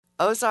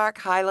Ozark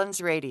Highlands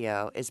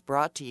Radio is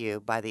brought to you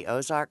by the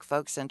Ozark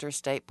Folk Center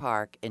State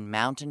Park in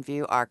Mountain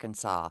View,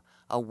 Arkansas,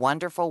 a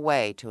wonderful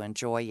way to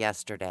enjoy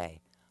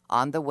yesterday.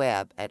 On the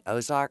web at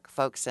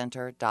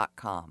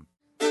ozarkfolkcenter.com.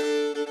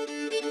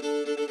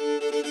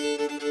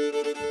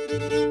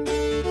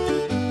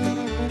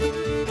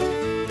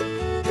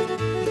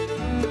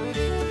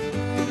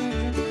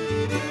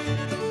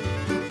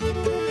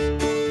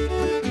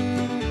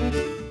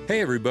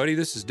 Hey everybody,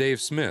 this is Dave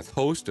Smith,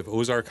 host of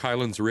Ozark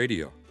Highlands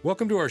Radio.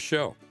 Welcome to our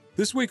show.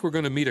 This week we're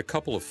going to meet a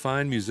couple of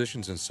fine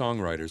musicians and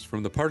songwriters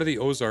from the part of the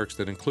Ozarks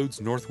that includes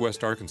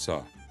Northwest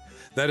Arkansas.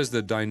 That is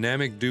the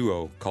dynamic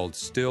duo called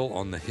Still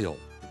on the Hill.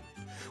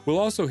 We'll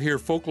also hear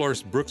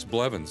folklorist Brooks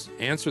Blevins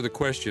answer the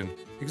question,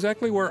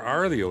 exactly where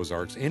are the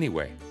Ozarks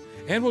anyway?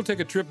 And we'll take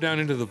a trip down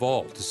into the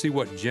vault to see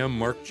what gem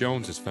Mark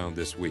Jones has found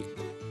this week.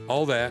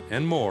 All that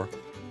and more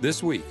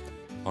this week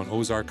on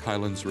Ozark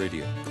Highlands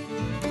Radio.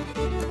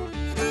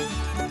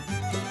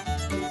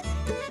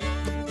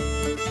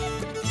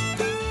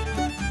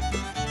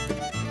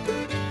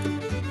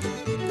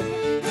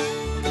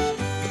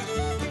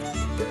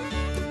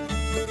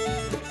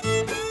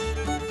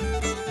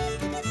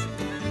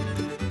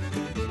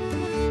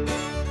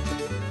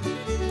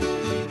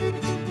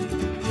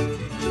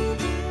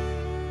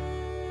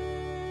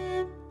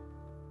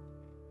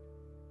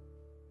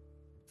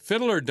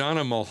 Fiddler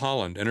Donna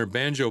Mulholland and her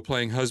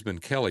banjo-playing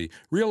husband Kelly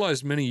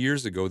realized many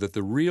years ago that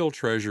the real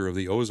treasure of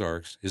the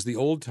Ozarks is the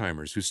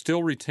old-timers who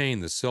still retain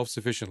the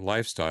self-sufficient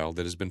lifestyle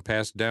that has been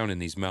passed down in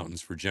these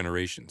mountains for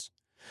generations.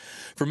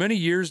 For many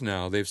years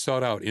now, they've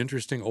sought out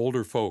interesting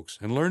older folks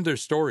and learned their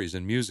stories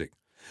and music,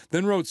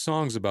 then wrote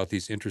songs about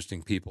these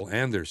interesting people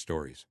and their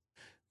stories.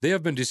 They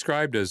have been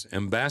described as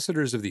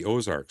ambassadors of the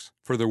Ozarks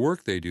for the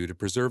work they do to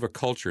preserve a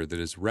culture that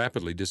is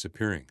rapidly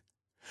disappearing.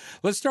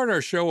 Let's start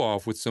our show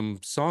off with some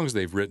songs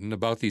they've written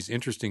about these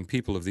interesting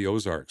people of the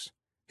Ozarks.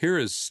 Here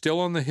is Still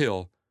on the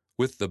Hill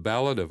with the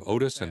Ballad of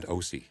Otis and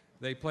Osie.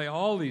 They play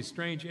all these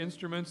strange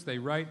instruments. They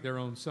write their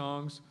own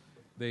songs.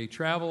 They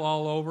travel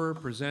all over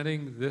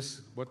presenting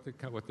this, what they're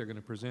going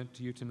to present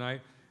to you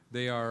tonight.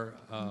 They are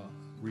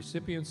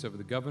recipients of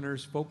the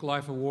Governor's Folk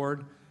Life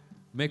Award.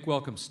 Make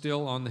welcome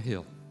Still on the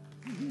Hill.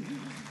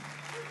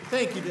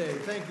 Thank you,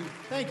 Dave. Thank you.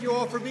 Thank you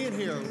all for being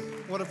here.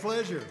 What a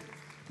pleasure.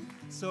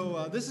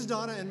 So this is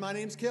Donna, and my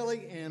name's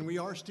Kelly, and we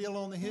are Still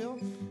on the Hill.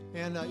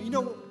 And,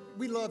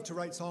 we love to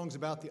write songs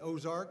about the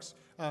Ozarks.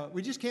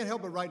 We just can't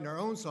help but writing our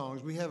own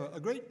songs. We have a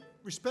great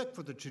respect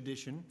for the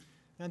tradition,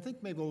 and I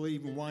think maybe we'll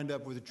even wind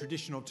up with a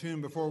traditional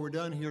tune before we're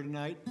done here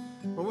tonight.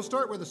 But we'll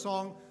start with a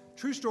song,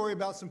 true story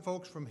about some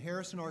folks from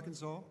Harrison,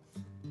 Arkansas,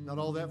 not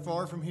all that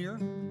far from here.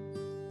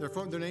 Their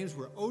names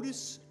were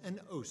Otis and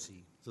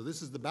Osie. So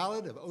this is the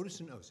Ballad of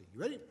Otis and Osie.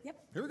 You ready?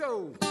 Yep. Here we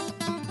go.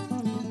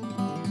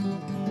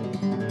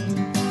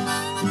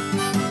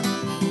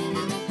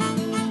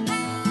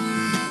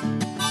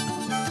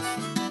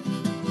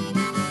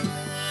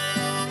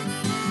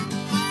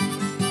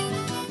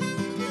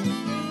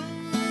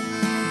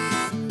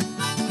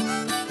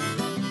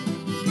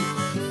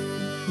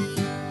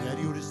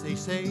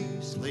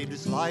 Slaved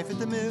his life at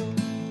the mill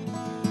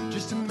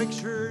just to make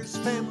sure his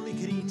family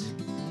could eat.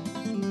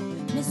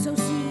 Miss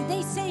Osie,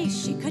 they say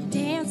she could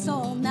dance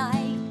all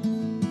night.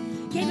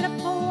 Gave it up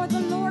for the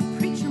Lord,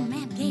 preacher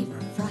man gave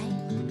her fright.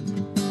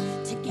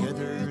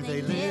 Together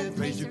they lived,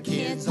 raised their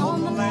kids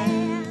on the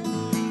land,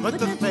 but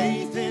the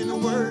faith in the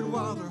word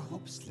while their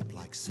hopes slipped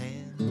like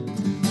sand.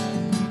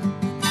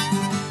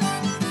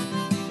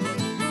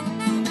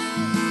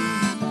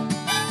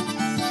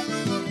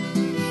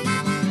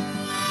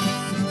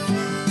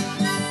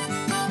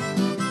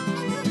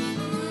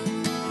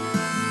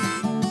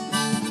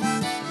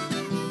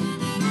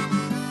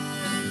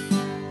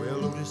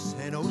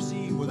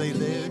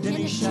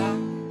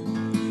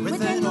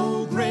 With an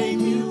old gray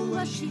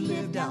mule, she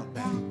lived out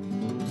back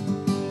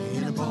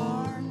in a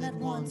barn that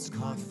once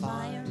caught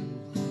fire.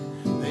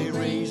 They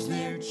raised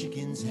their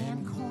chickens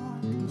and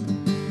corn,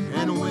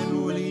 and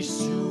when Willie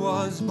Sue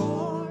was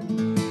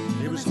born,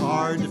 it was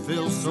hard to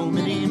fill so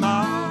many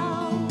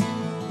mouths.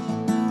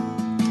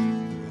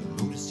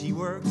 Otis, he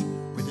worked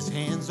with his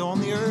hands on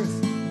the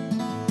earth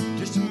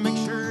just to make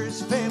sure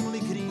his family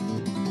could eat.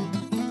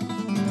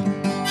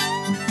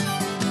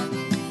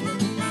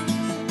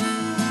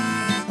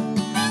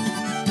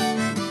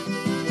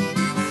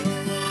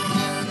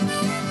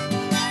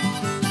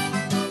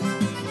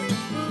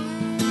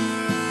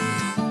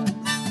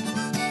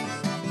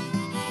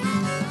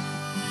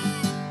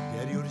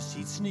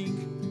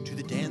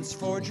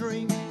 For a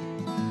drink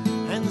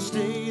and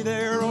stay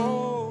there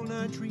all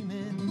night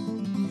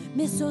dreaming.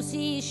 Miss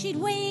Osie, she'd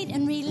wait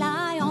and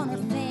rely on her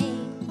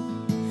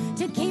faith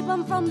to keep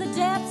them from the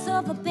depths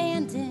of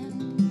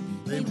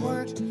abandon. They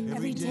worked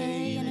every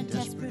day in a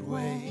desperate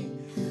way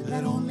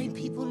that only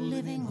people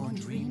living on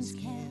dreams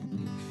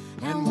can.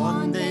 And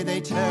one day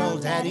they tell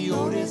Daddy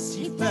Otis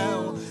he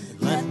fell,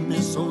 left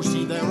Miss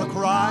Osie there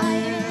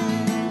a-crying.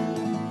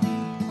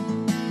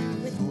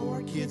 With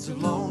 4 kids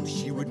alone,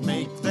 she would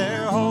make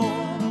their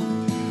home,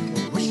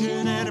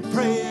 wishing and a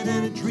praying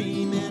and a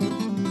dreaming.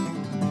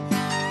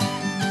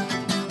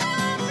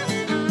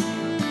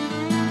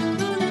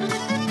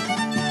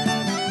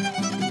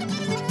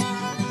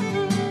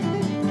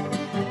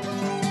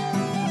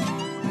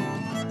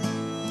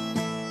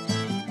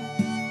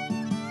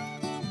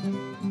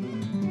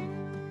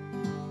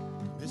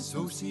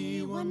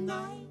 Ossie one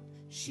night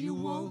she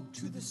awoke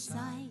to the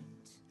sight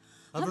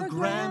of her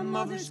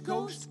grandmother's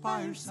ghost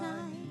by her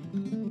side.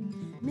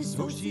 Miss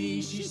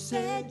Ossie, she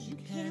said, you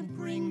can't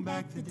bring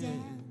back the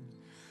dead,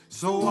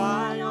 so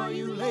why are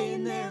you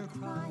laying there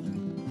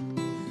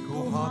crying?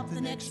 Go hop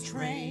the next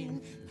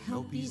train,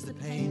 help ease the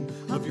pain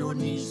of your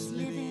niece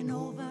living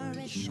over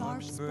at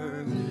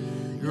Sharpsburg.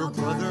 Your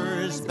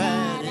brother is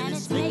bad and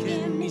it's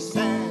making me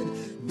sad,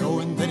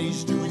 knowing that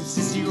he's doing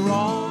sissy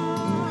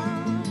wrong.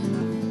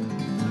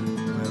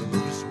 Well,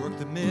 Lucas worked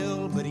the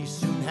mill, but he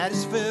soon had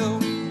his fill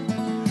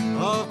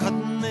of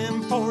cutting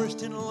them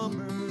forest and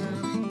lumber,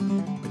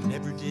 but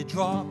never did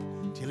drop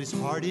till his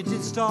heart it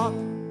did stop,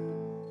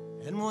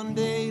 and one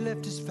day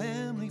left his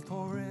family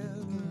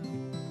forever.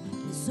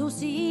 Miss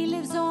Ossie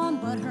lives on,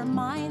 but her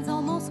mind's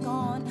almost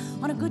gone.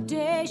 On a good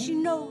day, she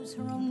knows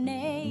her own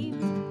name.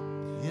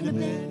 In a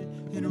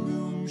bed, in a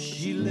room,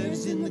 she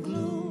lives in the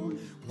gloom,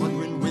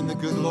 wondering when the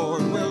good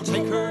Lord will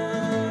take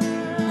her.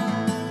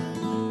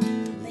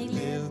 They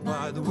live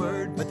by the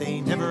word, but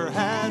they never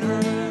had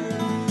heard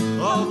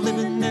of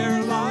living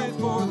their life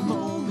for the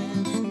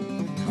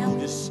moment.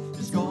 Countess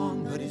is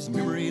gone, but his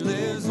memory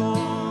lives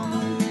on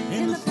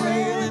in the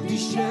frail, empty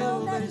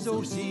shell that is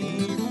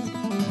Ossie.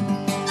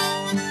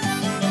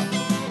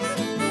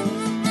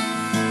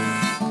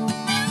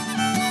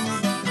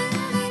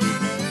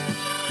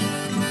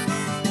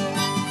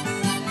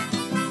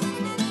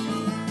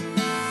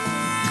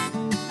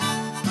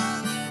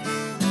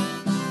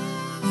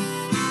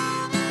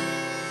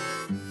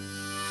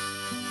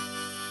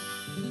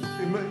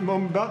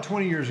 About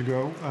 20 years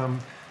ago,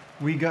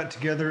 we got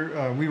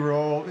together. We were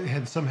all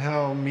had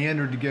somehow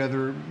meandered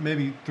together,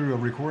 maybe through a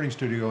recording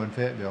studio in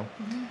Fayetteville,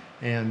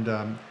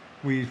 and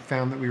we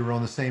found that we were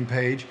on the same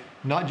page.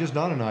 Not just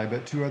Don and I,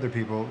 but two other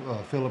people,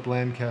 Philip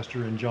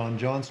Lancaster and John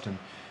Johnston.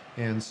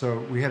 And so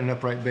we had an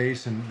upright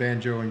bass and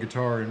banjo and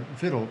guitar and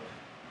fiddle,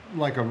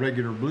 like a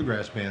regular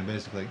bluegrass band,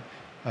 basically,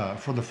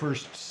 for the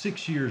first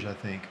 6 years, I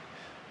think.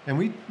 And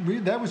we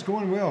that was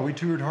going well. We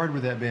toured hard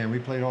with that band. We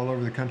played all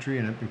over the country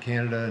and up in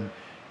Canada,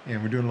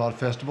 and we're doing a lot of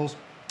festivals.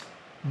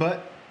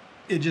 But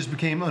it just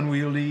became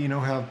unwieldy. You know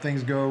how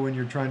things go when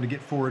you're trying to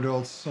get four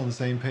adults on the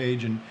same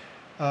page. And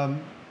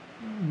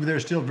they're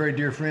still very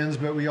dear friends,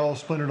 but we all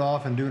splintered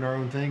off and doing our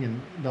own thing. And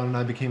Don and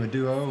I became a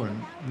duo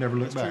and never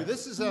looked back. True.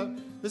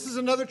 This is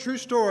another true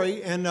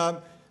story. And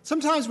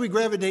sometimes we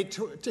gravitate,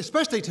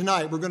 especially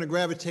tonight, we're going to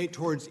gravitate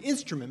towards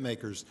instrument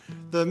makers.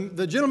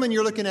 The gentleman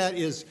you're looking at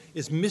is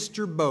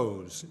Mr.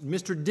 Bose,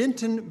 Mr.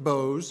 Denton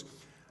Bose.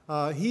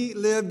 He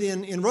lived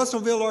in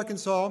Russellville,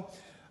 Arkansas.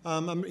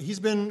 He's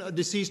been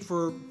deceased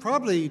for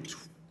probably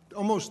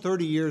almost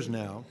 30 years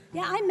now.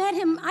 Yeah, I met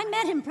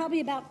him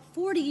probably about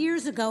 40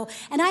 years ago,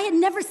 and I had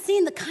never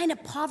seen the kind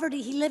of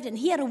poverty he lived in.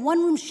 He had a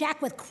one-room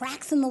shack with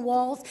cracks in the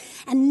walls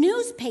and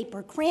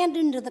newspaper crammed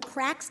into the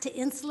cracks to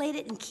insulate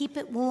it and keep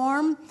it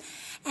warm.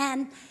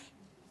 And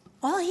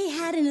all he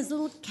had in his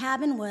little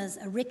cabin was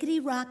a rickety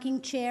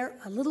rocking chair,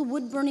 a little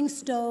wood-burning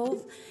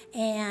stove,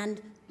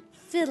 and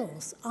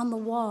fiddles on the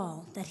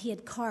wall that he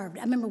had carved.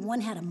 I remember one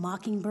had a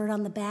mockingbird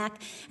on the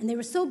back, and they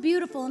were so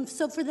beautiful. And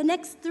so for the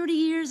next 30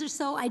 years or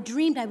so, I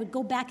dreamed I would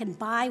go back and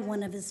buy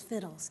one of his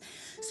fiddles.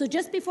 So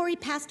just before he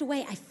passed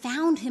away, I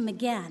found him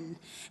again.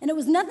 And it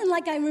was nothing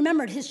like I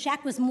remembered. His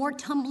shack was more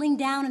tumbling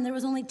down, and there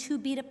was only 2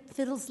 beat-up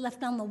fiddles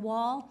left on the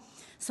wall.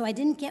 So I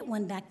didn't get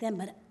one back then,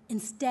 but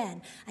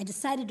instead, I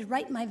decided to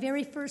write my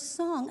very first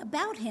song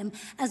about him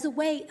as a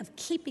way of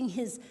keeping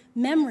his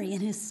memory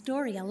and his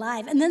story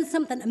alive. And then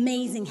something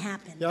amazing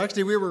happened. Yeah,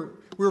 actually, we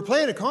were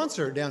playing a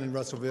concert down in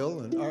Russellville,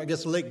 and I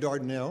guess Lake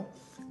Dardanelle,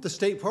 the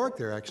state park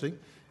there, actually.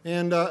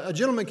 And a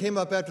gentleman came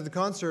up after the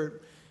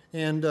concert,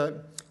 and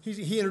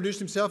he introduced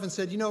himself and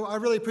said, "You know, I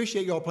really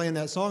appreciate you all playing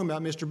that song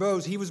about Mr.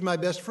 Bose. He was my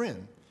best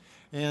friend."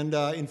 And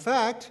in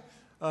fact,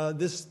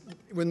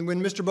 when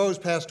Mr. Bose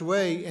passed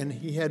away and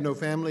he had no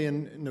family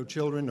and no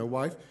children, no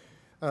wife,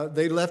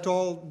 they left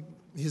all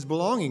his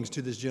belongings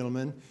to this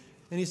gentleman.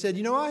 And he said,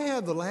 "You know, I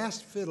have the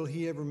last fiddle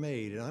he ever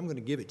made, and I'm going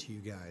to give it to you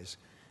guys."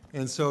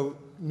 And so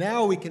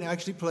now we can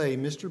actually play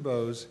Mr.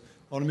 Bose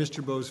on a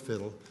Mr. Bose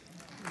fiddle.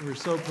 We're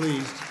so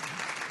pleased.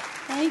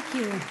 Thank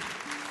you.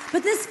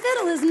 But this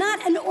fiddle is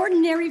not an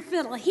ordinary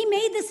fiddle. He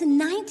made this in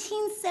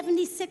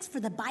 1976 for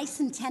the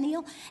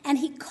bicentennial, and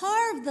he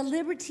carved the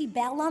Liberty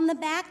Bell on the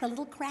back, the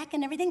little crack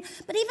and everything.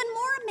 But even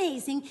more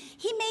amazing,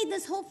 he made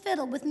this whole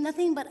fiddle with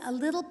nothing but a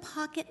little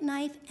pocket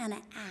knife and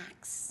an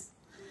axe.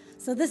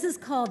 So this is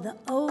called the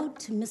Ode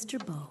to Mr.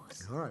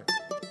 Bose. All right.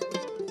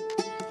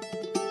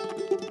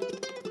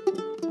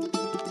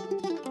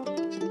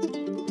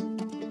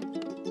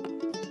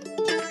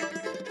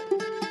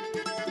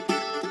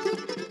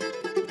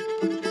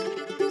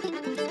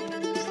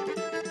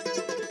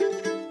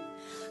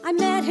 I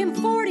met him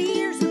 40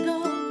 years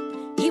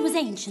ago. He was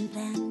ancient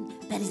then,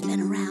 bet he's been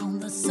around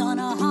the sun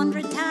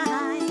 100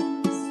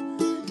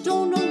 times.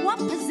 Don't know what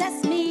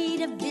possessed me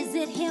to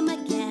visit him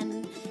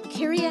again.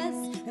 Curious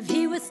if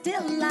he was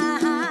still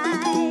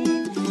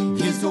alive.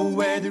 His old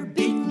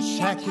weather-beaten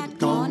shack had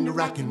gone to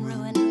rack and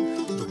ruin.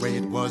 The way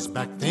it was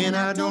back then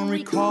I don't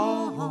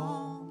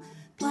recall.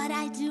 But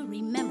I do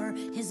remember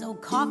his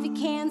old coffee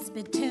can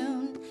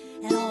spittoon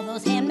and all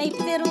those handmade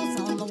fiddles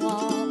on the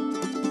wall.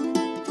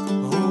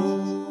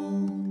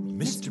 Oh,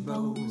 Mr.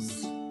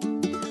 Bose,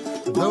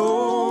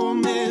 oh,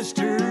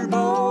 Mr.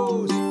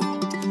 Bose,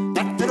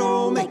 that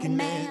fiddle-making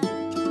man.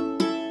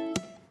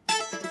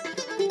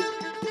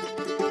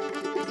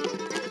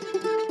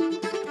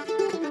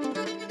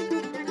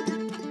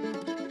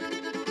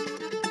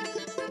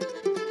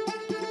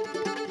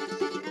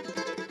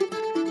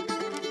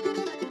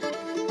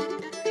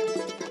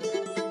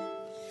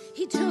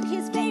 He took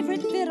his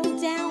favorite fiddle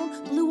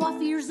down, blew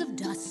off ears of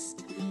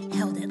dust,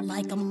 held it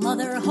like a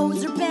mother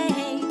hose her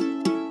bay.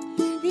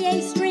 The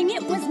A string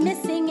it was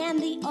missing and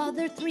the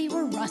other three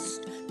were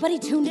rust, but he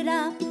tuned it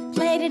up,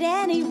 played it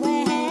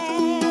anyway.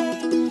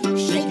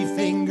 Shaky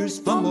fingers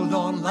fumbled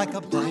on like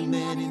a blind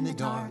man in the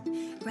dark,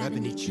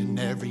 grabbing each and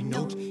every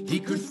note he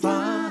could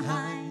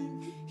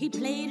find. He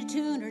played a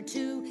tune or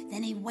two,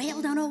 then he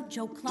wailed on old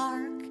Joe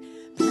Clark,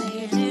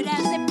 playing it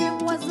as if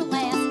it was the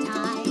last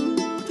time.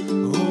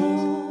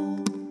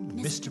 Oh,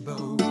 Mr.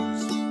 Bose,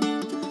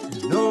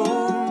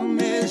 no,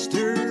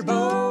 Mr.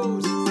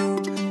 Bose,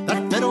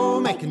 that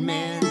fiddle-making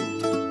man.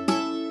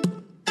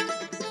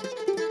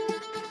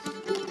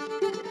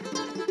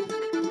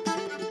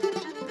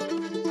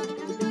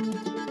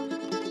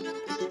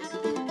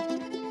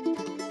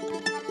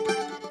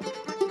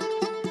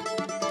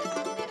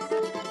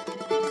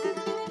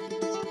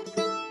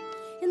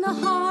 In the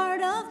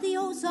heart of the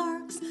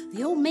Ozarks,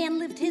 the old man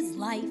lived his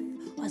life,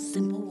 a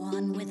simple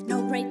one with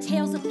no great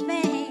tales of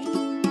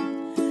fame.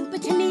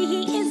 But to me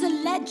he is a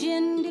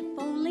legend, if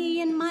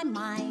only in my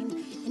mind,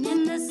 and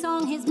in this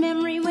song his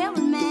memory will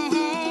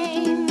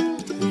remain.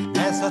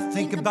 As I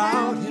think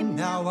about him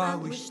now, I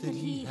wish that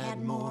he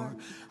had more.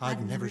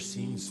 I've never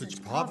seen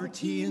such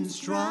poverty and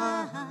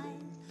strife.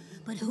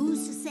 But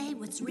who's to say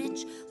what's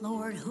rich,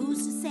 Lord,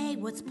 who's to say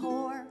what's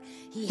poor?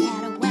 He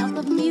had a wealth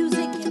of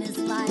music in his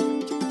life.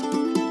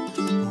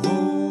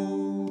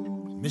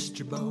 Oh,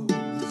 Mr. Bose,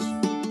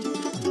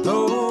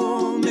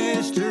 oh,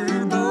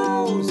 Mr.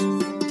 Bose,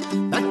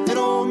 that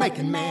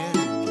fiddle-making man.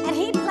 And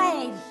he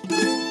played.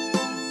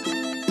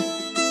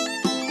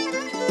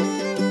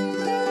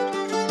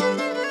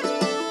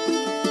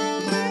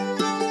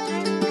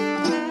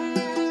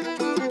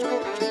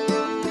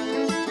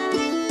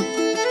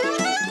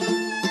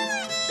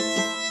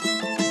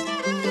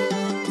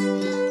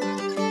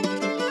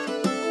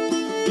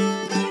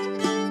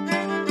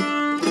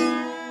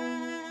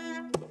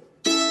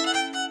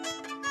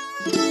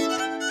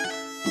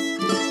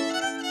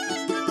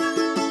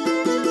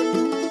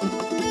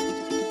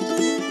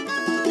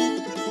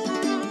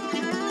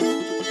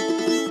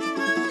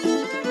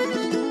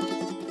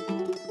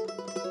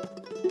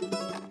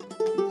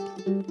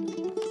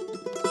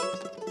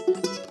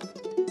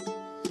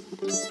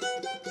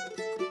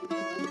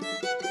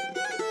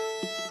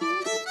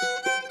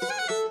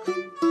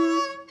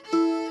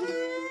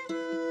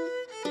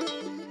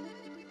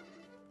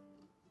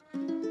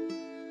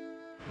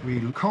 We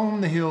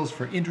comb the hills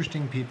for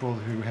interesting people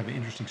who have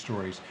interesting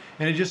stories.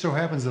 And it just so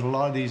happens that a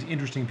lot of these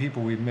interesting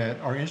people we've met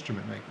are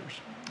instrument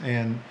makers.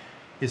 And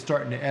it's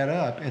starting to add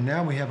up. And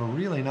now we have a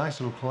really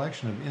nice little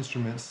collection of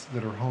instruments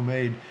that are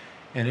homemade.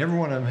 And every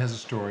one of them has a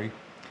story.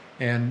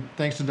 And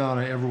thanks to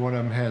Donna, every one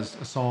of them has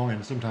a song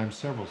and sometimes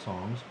several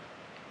songs.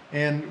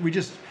 And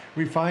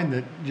we find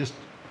that just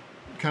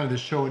kind of the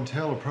show and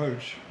tell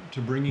approach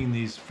to bringing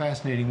these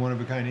fascinating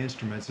one-of-a-kind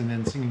instruments and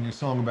then singing a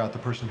song about the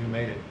person who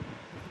made it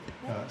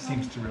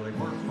seems to really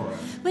work for us.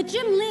 But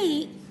Jim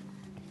Lee,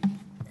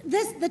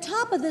 the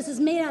top of this is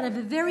made out of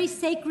a very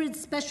sacred,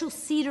 special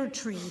cedar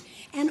tree.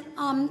 And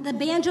the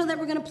banjo that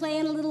we're going to play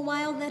in a little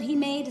while that he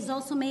made is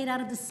also made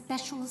out of the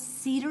special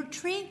cedar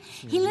tree.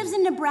 He lives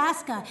in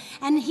Nebraska,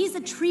 and he's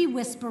a tree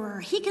whisperer.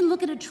 He can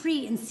look at a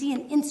tree and see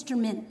an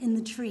instrument in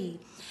the tree.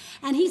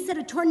 And he said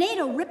a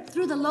tornado ripped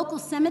through the local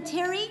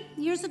cemetery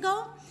years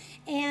ago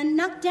and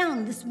knocked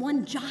down this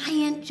one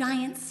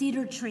giant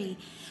cedar tree.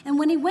 And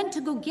when he went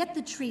to go get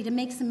the tree to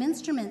make some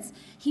instruments,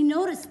 he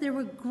noticed there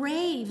were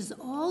graves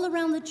all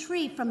around the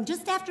tree from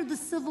just after the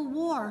Civil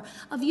War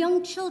of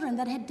young children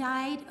that had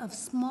died of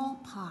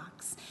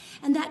smallpox.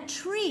 And that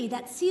tree,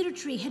 that cedar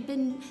tree, had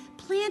been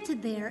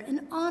planted there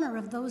in honor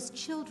of those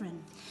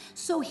children.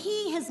 So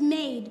he has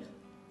made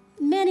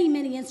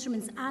many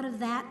instruments out of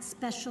that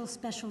special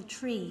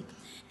tree.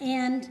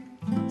 And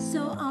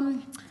so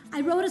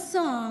I wrote a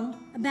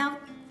song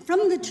about,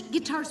 from the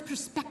guitar's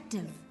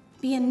perspective,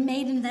 being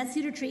made in that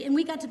cedar tree. And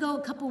we got to go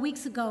a couple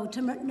weeks ago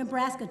to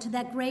Nebraska, to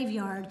that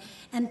graveyard,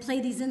 and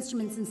play these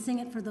instruments and sing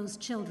it for those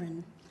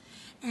children.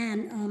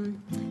 And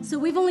so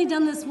we've only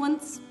done this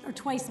once or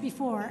twice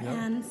before, yep.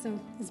 And so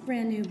it's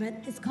brand new, but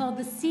it's called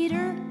The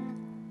Cedar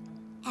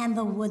and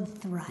the Wood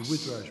Thrush. The wood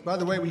thrush. By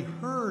the way, we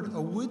heard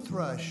a wood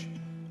thrush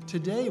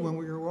today when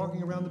we were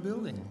walking around the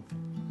building.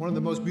 One of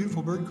the most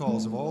beautiful bird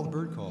calls of all the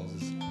bird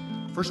calls.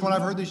 First one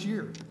I've heard this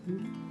year.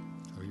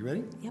 Are you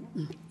ready? Yep,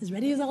 as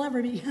ready as I'll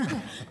ever be.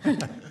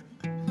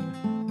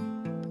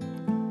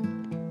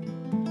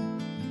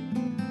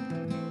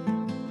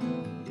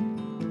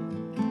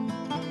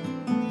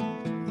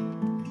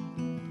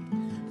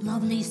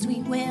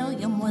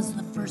 William was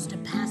the first to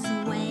pass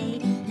away.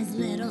 His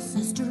little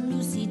sister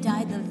Lucy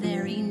died the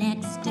very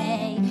next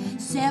day.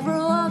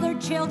 Several other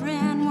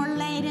children were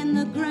laid in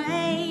the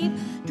grave.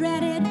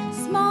 Dreaded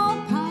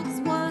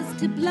smallpox was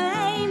to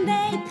blame.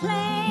 They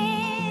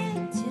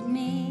planted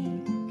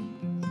me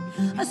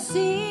a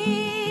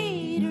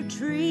cedar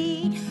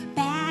tree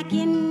back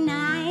in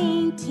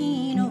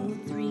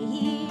 1903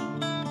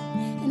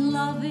 in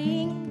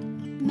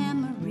loving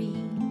memory.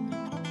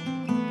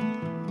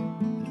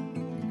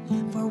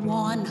 For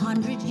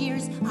 100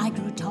 years I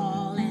grew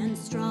tall and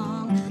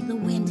strong. The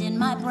wind in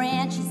my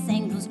branches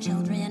sang those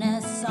children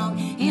a song.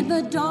 In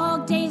the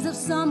dog days of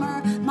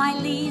summer, my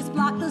leaves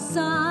blocked the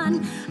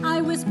sun.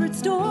 I whispered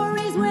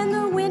stories when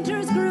the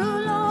winters grew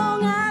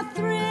long. I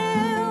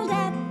thrilled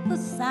at the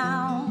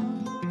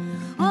sound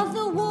of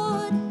the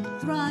wood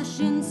thrush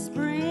in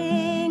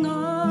spring.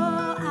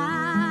 Oh,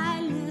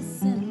 I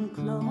listened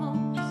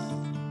close.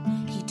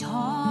 He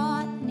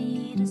taught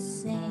me to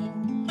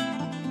sing.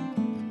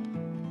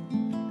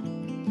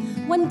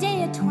 One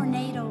day a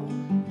tornado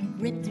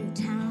ripped through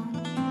town.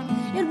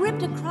 It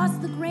ripped across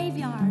the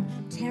graveyard,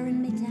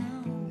 tearing me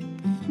down.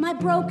 My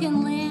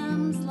broken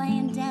limbs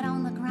laying dead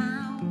on the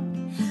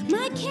ground.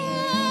 My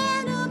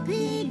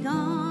canopy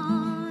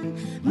gone,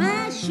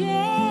 my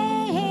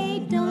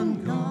shade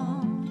done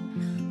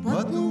gone.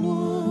 But the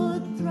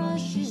wood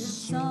thrush's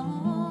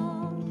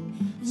song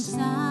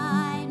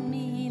inside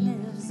me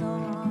lives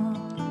on.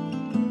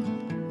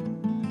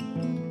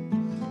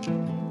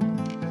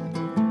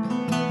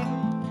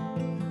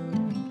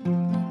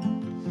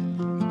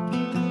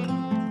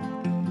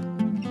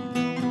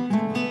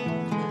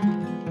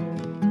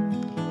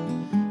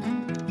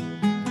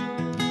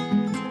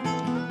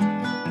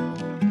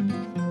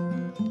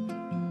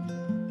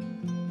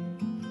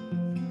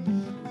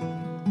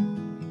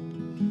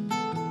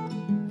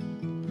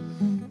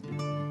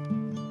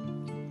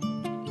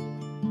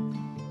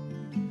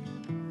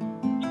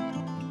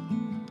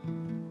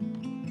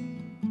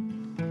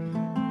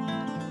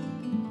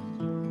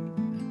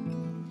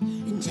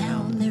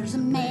 There's a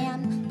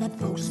man that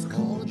folks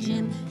call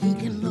Jim. He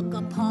can look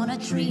upon a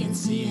tree and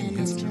see an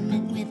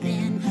instrument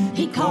within.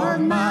 He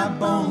carved my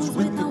bones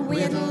with a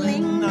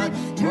whittling knife,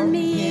 turned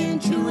me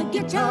into a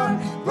guitar,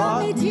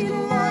 brought me to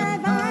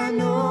life. I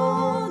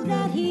know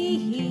that he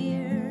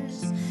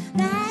hears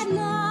that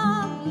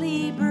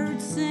lovely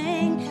bird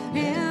sing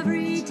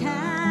every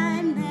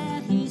time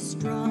that he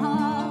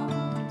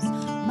strums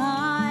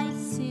my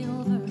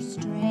silver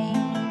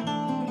strings.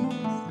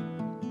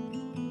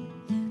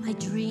 I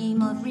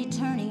dream of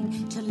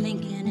returning to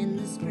Lincoln in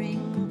the spring.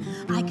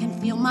 I can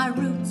feel my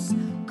roots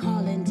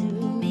calling to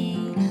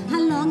me. I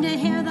long to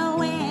hear the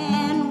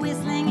wind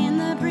whistling in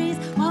the breeze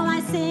while I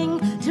sing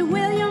to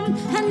William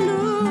and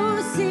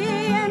Lucy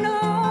and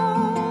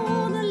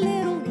all the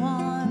little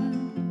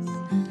ones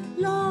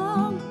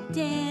long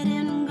dead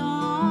and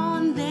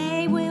gone.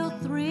 They will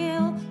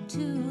thrill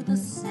to the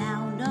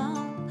sound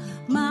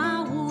of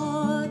my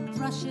wood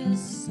thrush's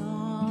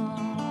song.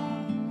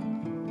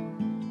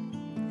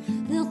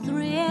 They'll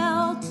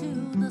thrill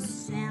to the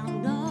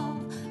sound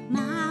of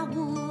my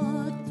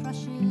wood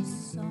thrush's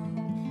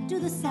song. Do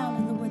the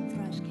sound of the wood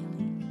thrush,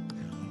 Kelly.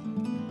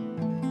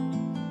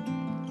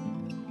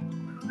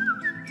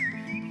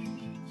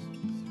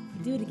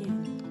 Do it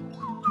again.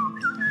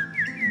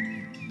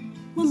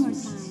 One more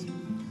time.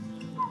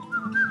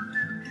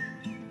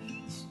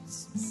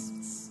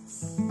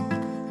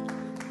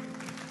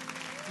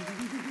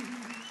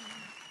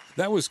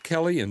 That was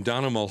Kelly and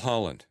Donna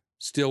Mulholland,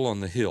 Still on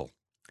the Hill.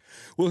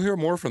 We'll hear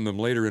more from them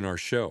later in our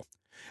show.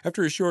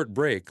 After a short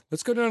break,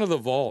 let's go down to the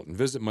vault and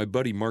visit my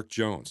buddy Mark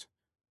Jones.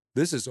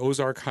 This is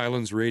Ozark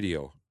Highlands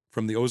Radio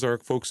from the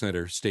Ozark Folk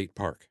Center State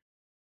Park.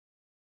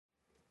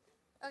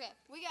 Okay,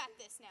 we got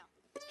this now.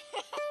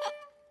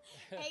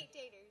 8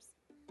 taters.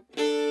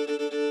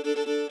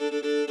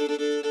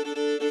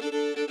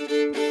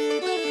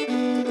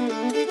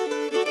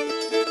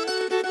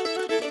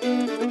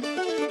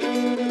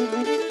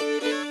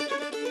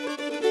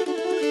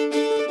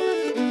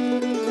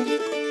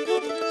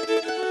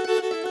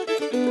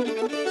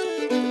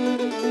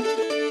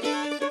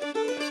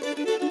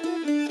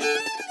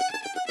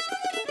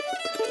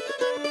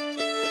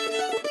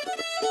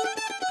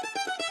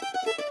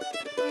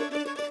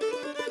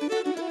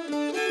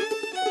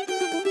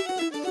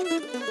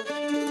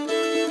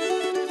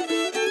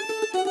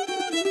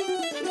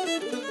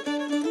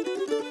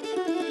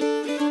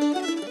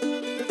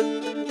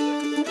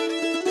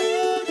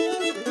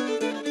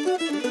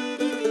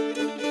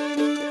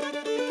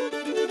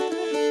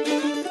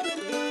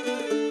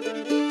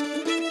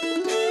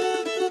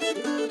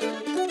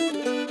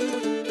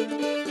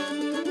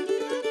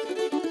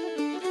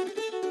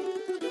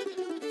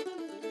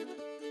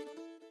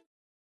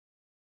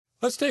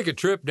 Let's take a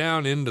trip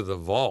down into the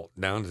vault,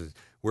 down to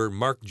where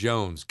Mark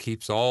Jones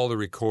keeps all the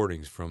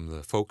recordings from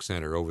the Folk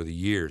Center over the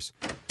years.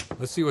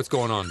 Let's see what's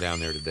going on down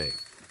there today.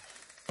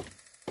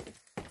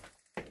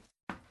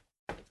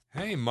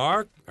 Hey,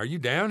 Mark, are you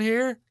down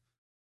here?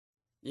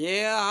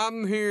 Yeah,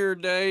 I'm here,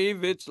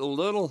 Dave. It's a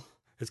little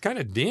It's kind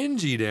of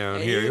dingy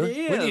down here.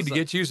 We need to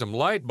get you some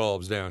light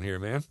bulbs down here,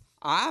 man.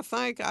 I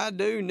think I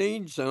do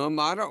need some.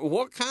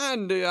 What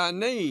kind do I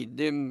need?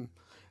 Them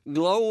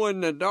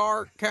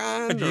glow-in-the-dark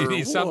kind? You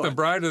need what? something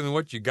brighter than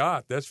what you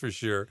got, that's for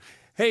sure.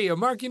 Hey,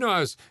 Mark,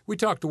 we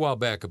talked a while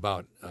back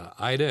about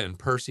Ida and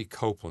Percy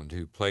Copeland,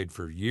 who played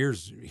for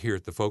years here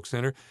at the Folk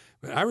Center.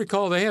 But I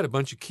recall they had a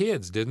bunch of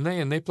kids, didn't they?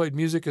 And they played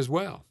music as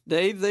well.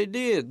 Dave, they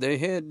did. They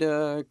had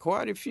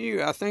quite a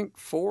few, I think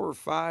 4 or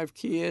 5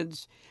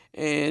 kids.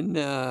 And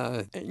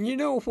you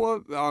know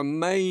what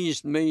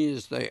amazed me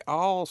is they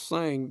all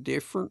sang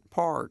different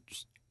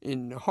parts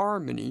in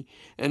harmony.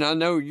 And I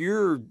know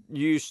you're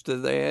used to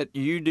that.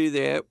 You do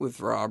that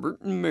with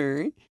Robert and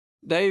Mary.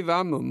 Dave,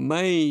 I'm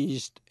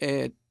amazed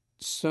at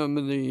some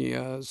of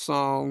the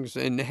songs,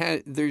 and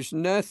there's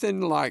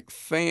nothing like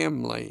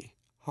family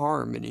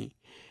harmony.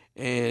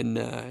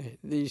 And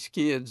these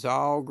kids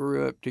all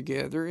grew up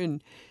together,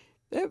 and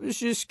that was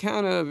just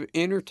kind of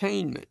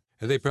entertainment.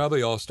 And they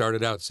probably all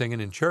started out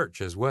singing in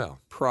church as well.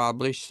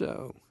 Probably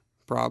so.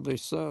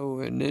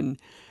 And then,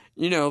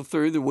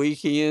 through the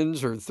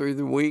weekends or through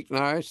the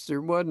weeknights, there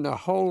wasn't a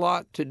whole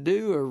lot to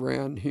do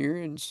around here,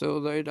 and so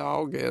they'd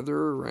all gather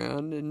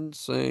around and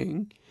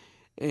sing.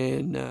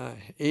 And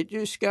it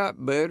just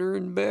got better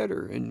and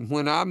better. And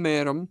when I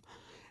met them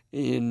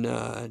in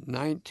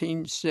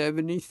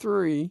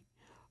 1973,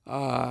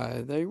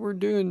 they were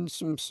doing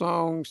some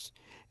songs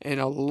and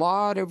a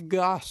lot of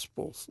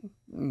gospel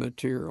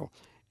material.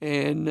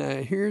 And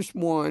here's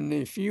one.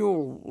 If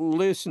you'll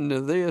listen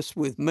to this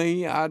with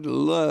me, I'd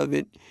love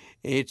it.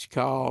 It's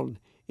called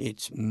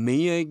It's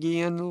Me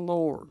Again,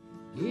 Lord.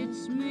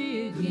 It's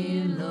me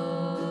again,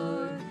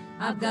 Lord.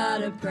 I've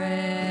got a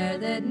prayer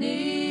that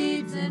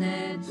needs an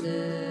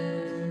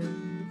answer.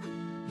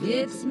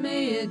 It's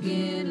me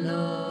again,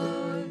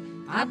 Lord.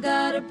 I've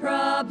got a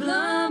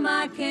problem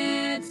I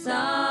can't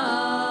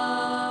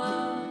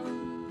solve.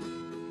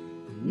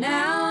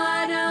 Now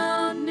I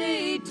don't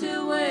need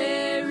to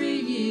worry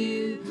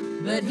you,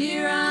 but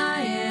here I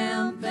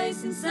am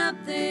facing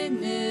something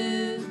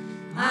new.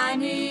 I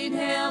need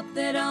help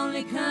that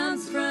only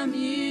comes from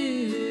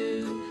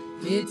you.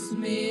 It's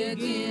me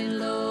again,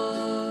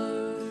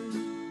 Lord.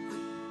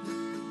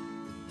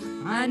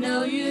 I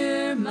know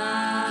you're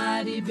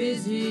mighty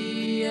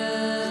busy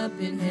up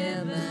in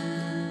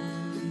heaven,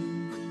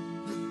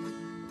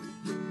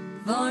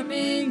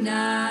 forming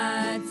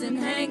nights and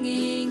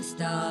hanging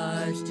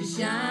stars to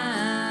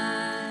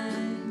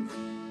shine.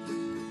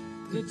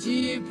 But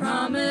you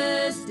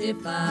promised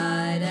if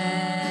I'd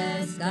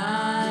ask,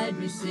 I'd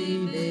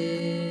receive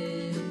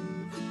it.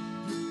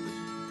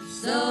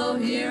 So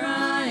here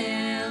I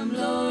am,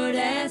 Lord,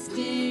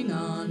 asking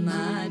on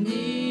my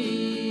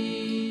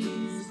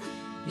knees.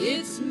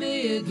 It's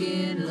me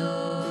again,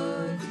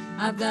 Lord.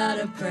 I've got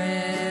a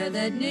prayer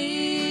that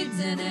needs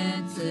an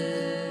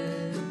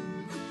answer.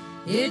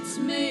 It's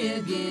me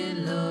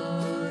again,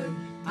 Lord.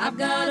 I've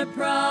got a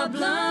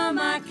problem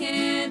I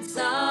can't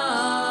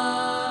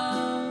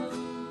solve.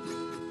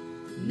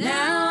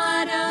 Now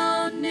I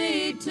don't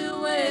need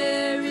to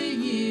worry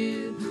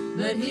you,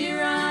 but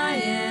here I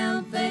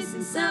am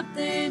facing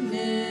something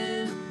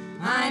new.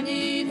 I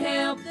need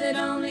help that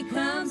only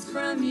comes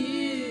from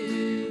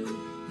you.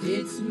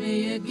 It's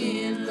me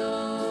again,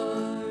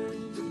 Lord.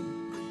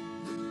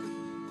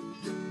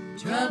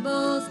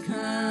 Troubles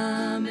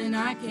come and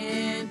I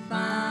can't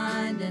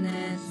find an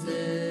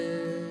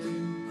answer.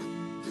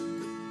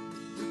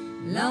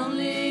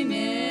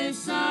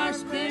 Loneliness our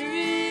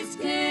spirits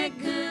can't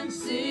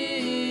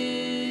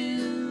conceal.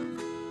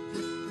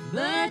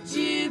 But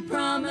you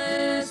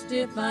promised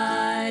if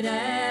I'd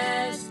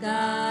ask,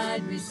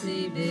 I'd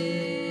receive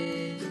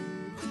it.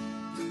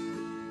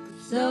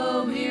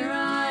 So here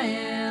I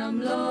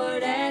am,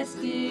 Lord,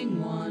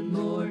 asking one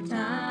more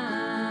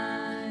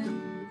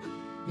time.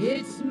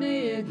 It's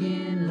me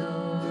again,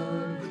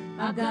 Lord.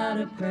 I've got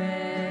a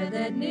prayer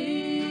that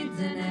needs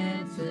an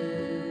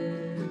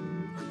answer.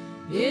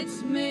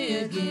 It's me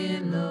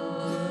again,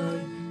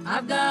 Lord.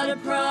 I've got a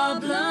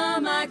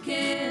problem I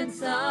can't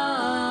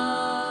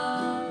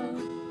solve.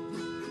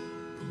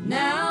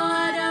 Now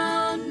I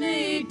don't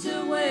need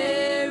to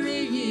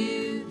worry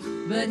you,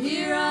 but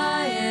here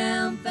I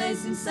am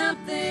facing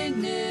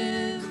something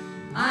new.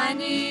 I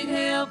need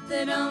help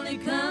that only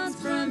comes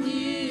from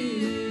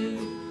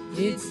you.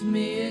 It's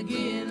me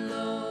again,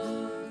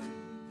 Lord.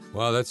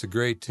 Wow, that's a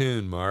great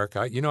tune, Mark.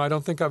 I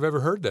don't think I've ever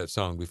heard that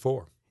song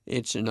before.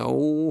 It's an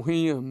old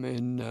hymn,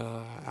 and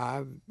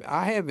I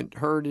haven't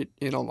heard it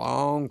in a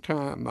long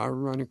time. I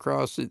run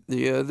across it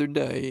the other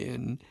day,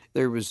 and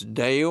there was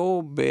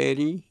Dale,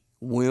 Betty,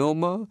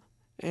 Wilma,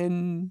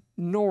 and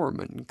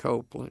Norman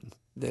Copeland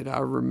that I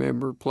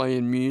remember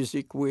playing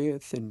music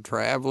with and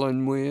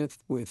traveling with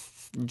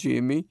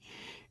Jimmy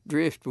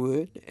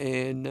Driftwood,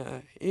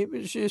 and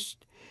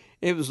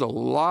it was a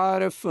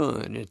lot of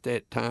fun at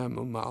that time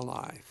of my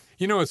life.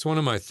 You know, it's one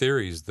of my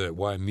theories that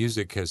why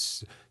music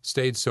has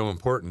stayed so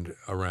important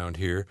around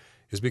here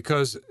is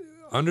because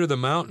under the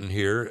mountain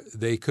here,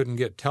 they couldn't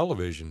get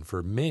television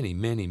for many,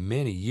 many,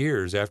 many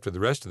years after the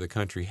rest of the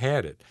country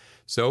had it.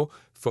 So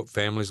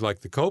families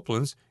like the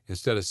Copelands,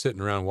 instead of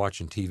sitting around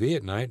watching TV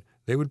at night,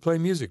 they would play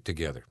music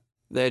together.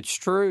 That's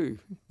true.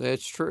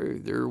 That's true.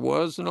 There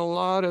wasn't a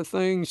lot of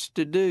things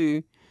to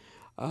do,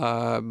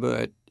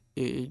 but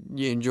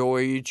you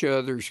enjoy each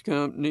other's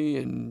company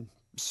and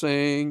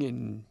sing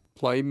and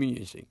play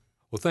music.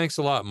 Well, thanks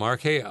a lot,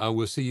 Mark. Hey,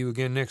 we'll see you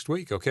again next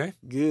week, okay?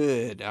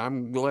 Good.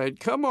 I'm glad.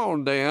 Come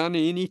on down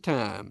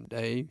anytime,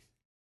 Dave.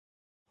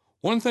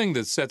 One thing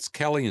that sets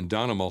Kelly and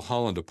Donna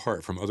Mulholland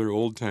apart from other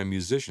old-time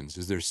musicians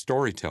is their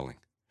storytelling.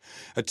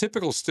 A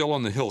typical Still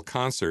on the Hill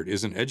concert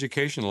is an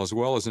educational as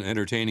well as an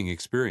entertaining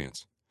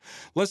experience.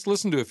 Let's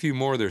listen to a few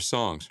more of their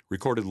songs,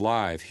 recorded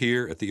live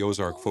here at the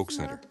Ozark Folk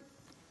Center.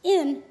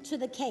 Into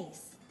the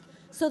case.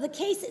 So the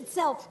case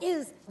itself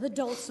is the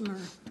dulcimer.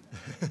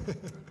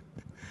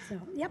 So,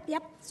 yep,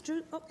 it's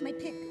true. Oh, my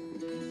pick.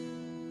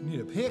 You need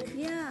a pick?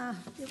 Yeah,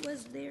 it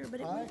was there,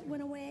 but it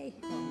went away.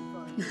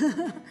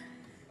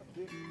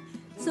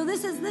 So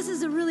this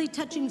is a really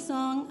touching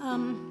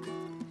song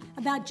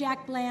about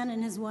Jack Bland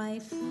and his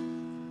wife.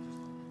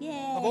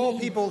 Yay. Of all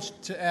people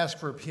to ask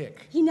for a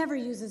pick. He never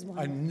uses one.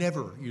 I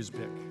never use a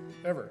pick,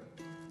 ever.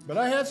 But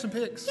I have some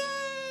picks.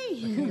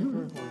 Yay!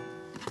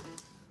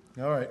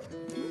 All right.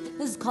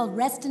 This is called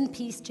Rest in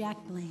Peace, Jack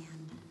Bland.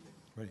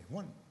 Ready?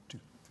 1, 2,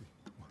 3,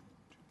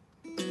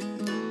 1,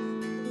 2.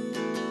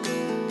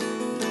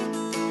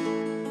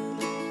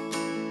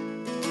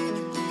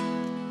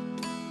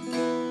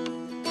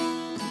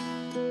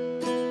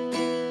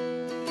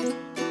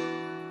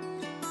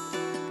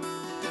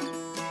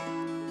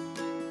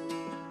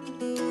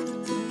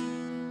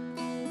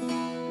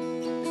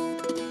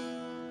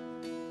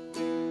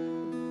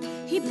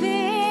 He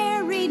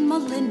buried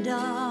Melinda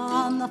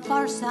on the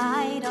far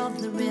side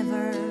of the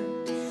river.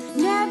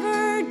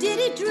 Never did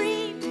he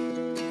dream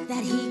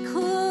that he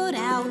could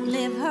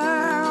outlive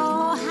her.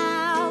 Oh,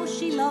 how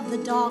she loved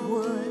the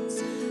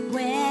dogwoods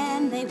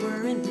when they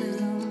were in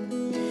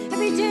bloom.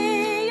 Every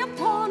day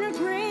upon her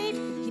grave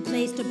he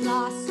placed a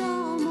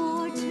blossom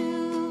or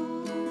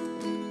two.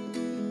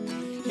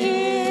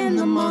 In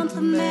the month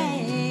of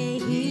May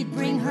he'd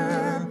bring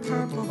her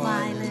purple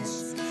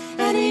violets,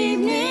 an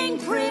evening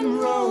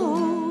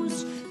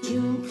primrose.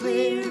 June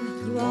cleared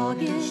through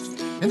August,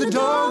 and the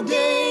dog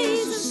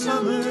days of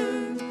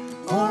summer,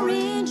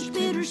 orange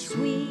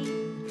bittersweet,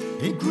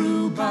 it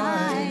grew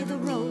by the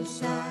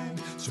roadside.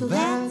 So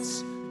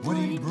that's what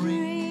he'd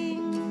bring.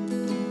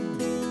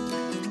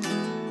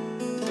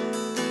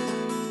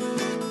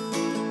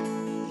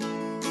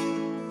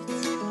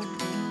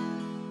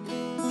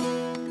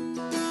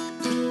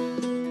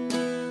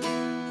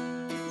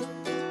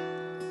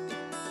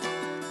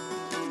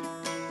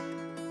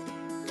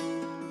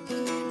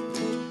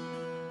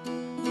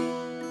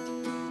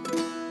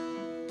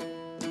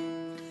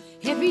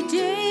 Every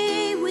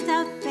day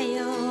without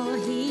fail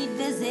he'd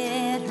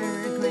visit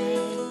her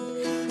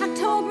grave.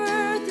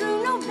 October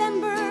through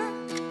November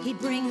he'd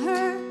bring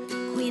her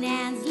Queen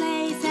Anne's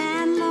lace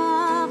and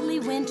lovely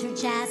winter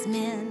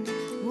jasmine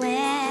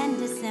when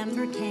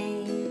December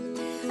came.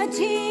 A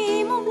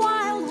team of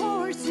wild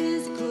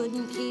horses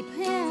couldn't keep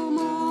him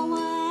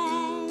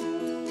away.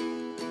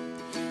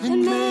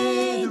 And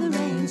May the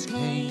rains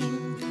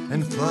came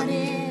and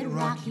flooded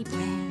Rocky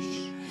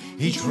Branch.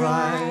 He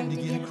tried to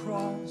get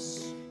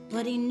across,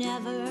 but he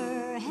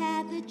never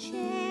had the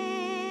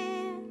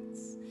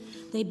chance.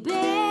 They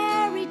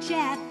buried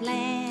Jack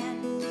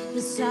Bland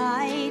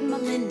beside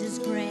Melinda's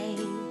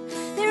grave.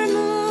 They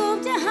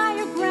removed to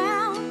higher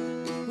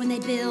ground when they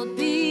built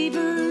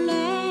Beaver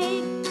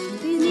Lake,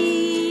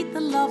 beneath the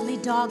lovely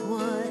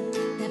dogwood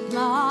that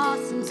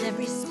blossoms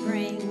every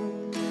spring.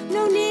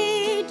 No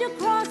need to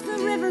cross the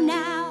river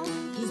now,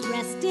 he's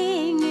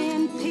resting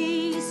in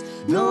peace.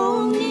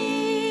 No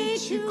need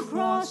to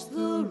cross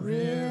the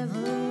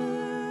river.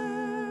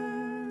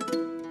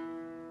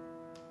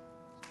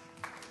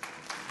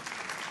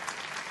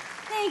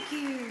 Thank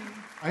you.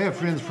 I have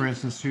friends, for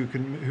instance, who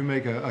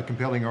make a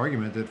compelling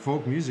argument that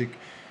folk music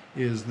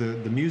is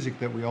the music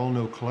that we all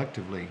know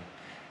collectively.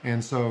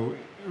 And so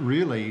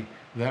really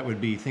that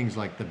would be things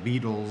like the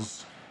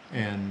Beatles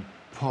and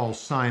Paul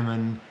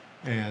Simon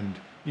and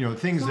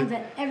things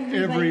that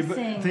everybody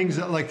sings. Things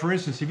that, like, for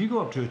instance, if you go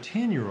up to a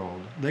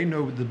 10-year-old, they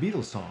know the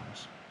Beatles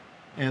songs,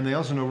 and they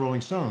also know Rolling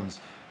Stones,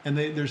 and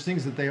there's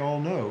things that they all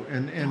know,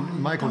 and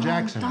Michael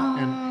Jackson,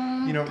 and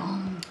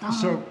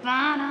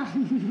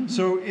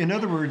so in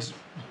other words,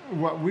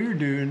 what we're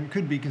doing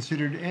could be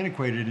considered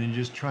antiquated and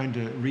just trying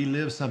to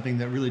relive something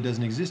that really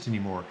doesn't exist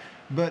anymore.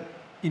 But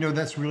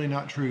that's really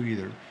not true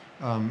either.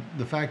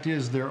 The fact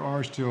is, there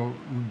are still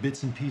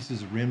bits and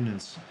pieces,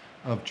 remnants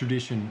of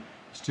tradition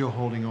still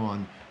holding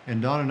on. And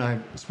Don and I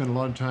have spent a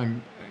lot of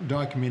time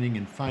documenting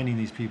and finding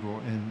these people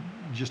and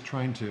just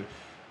trying to,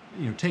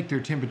 take their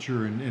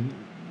temperature and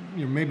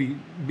maybe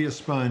be a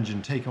sponge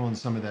and take on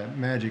some of that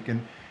magic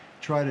and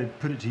try to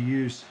put it to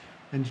use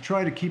and to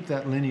try to keep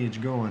that lineage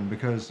going.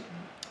 Because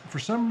for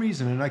some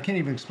reason, and I can't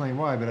even explain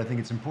why, but I think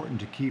it's important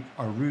to keep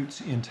our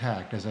roots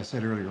intact, as I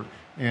said earlier.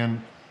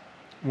 And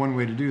one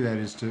way to do that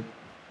is to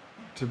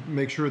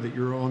make sure that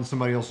you're on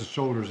somebody else's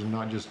shoulders and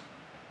not just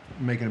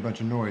making a bunch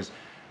of noise.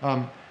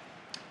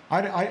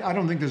 I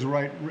don't think there's a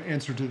right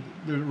answer to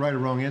the right or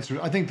wrong answer.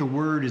 I think the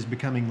word is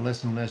becoming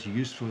less and less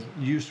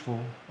useful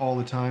all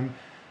the time.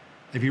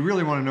 If you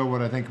really want to know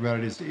what I think about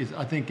it, is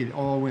I think it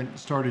all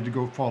started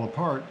to fall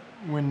apart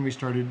when we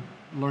started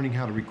learning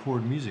how to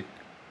record music.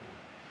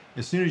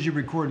 As soon as you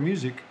record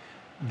music,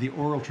 the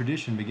oral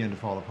tradition began to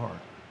fall apart.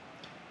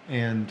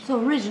 And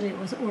so originally it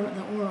was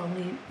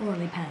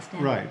orally passed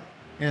down. Right.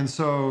 And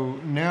so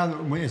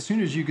now, as soon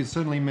as you could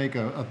suddenly make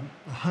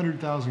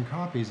 100,000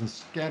 copies and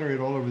scatter it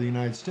all over the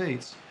United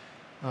States,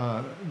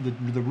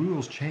 the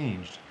rules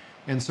changed.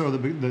 And so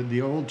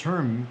the old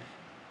term,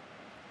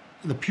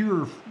 the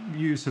pure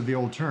use of the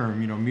old term,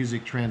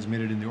 music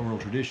transmitted in the oral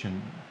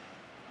tradition,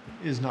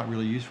 is not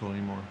really useful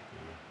anymore.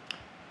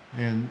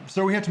 And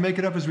so we have to make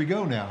it up as we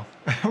go now.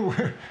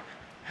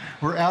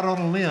 We're out on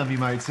a limb, you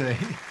might say.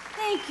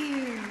 Thank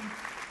you.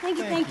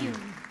 Thank you.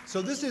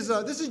 So this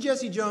is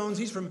Jesse Jones.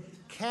 He's from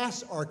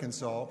Cass,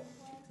 Arkansas,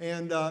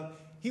 and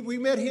we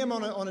met him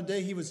on a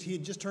day he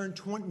had just turned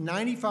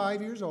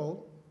 95 years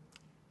old.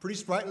 Pretty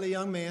sprightly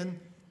young man,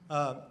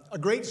 a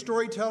great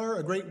storyteller,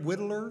 a great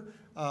whittler.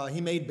 He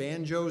made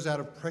banjos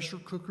out of pressure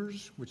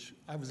cookers, which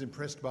I was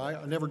impressed by.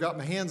 I never got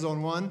my hands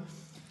on one,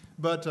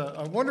 but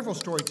a wonderful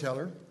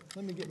storyteller.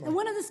 Let me get my. And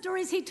one of the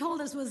stories he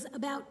told us was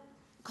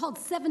called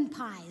Seven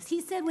Pies. He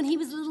said when he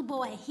was a little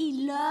boy,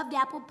 he loved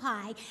apple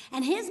pie,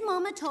 and his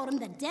mama told him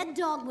that dead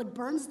dogwood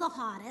burns the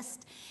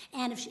hottest,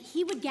 and if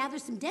he would gather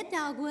some dead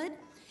dogwood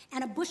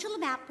and a bushel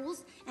of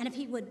apples, and if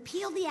he would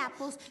peel the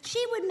apples,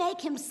 she would make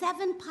him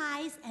 7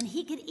 pies, and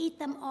he could eat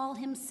them all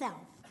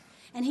himself.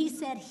 And he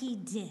said he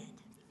did.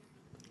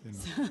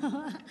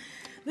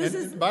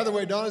 So, by the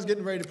way, Donna's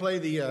getting ready to play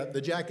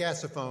the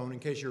jackassophone, in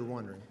case you're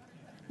wondering.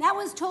 That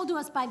was told to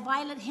us by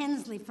Violet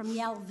Hensley from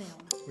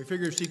Yellville. We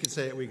figure if she can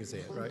say it, we can say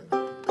it, right?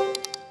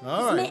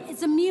 All right.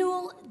 It's a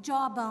mule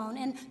jawbone,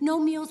 and no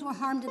mules were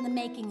harmed in the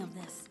making of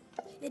this.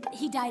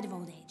 He died of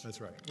old age. That's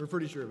right. We're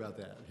pretty sure about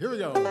that. Here we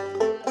go.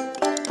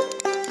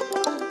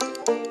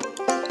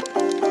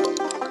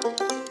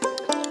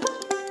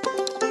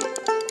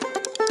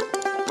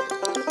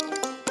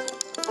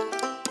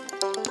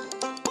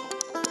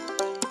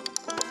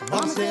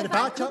 Mom said if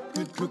I chop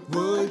good cook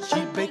wood,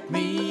 she'd bake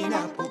me an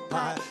apple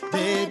pie.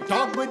 Dead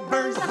dogwood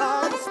burns the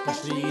hot,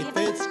 especially if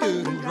it's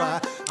good and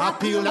dry. I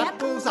peeled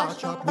apples, I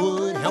chopped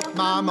wood, helped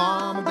my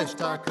mama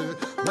best I could.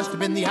 Must have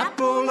been the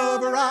apple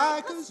of her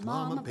eye, 'cause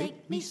Mama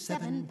baked me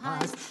 7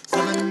 pies.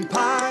 7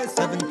 pies,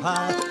 7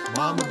 pies,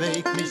 Mama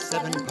baked me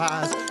 7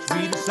 pies.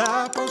 Sweetest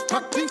apples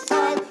tucked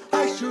inside,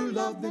 I sure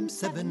love them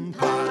 7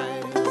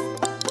 pies.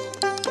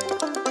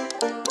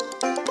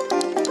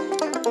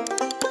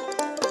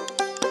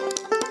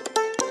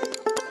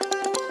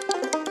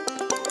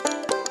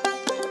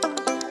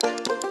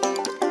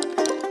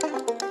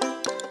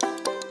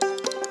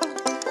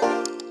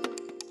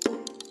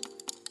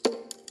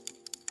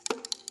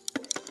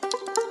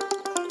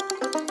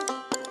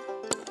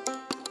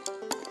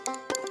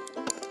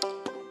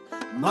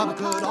 Mama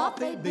cut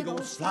off a big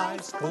old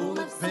slice full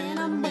of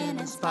cinnamon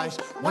and spice.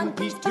 1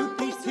 piece, 2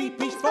 piece, 3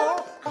 piece,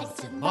 4. I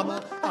said,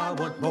 Mama, I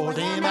want more.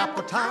 Them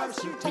apple ties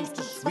sure taste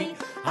so sweet.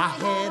 I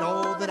had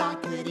all that I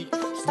could eat.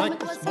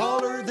 Slightly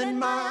smaller than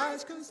my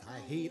eyes, 'cause I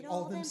hate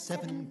all them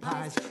 7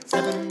 pies.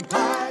 7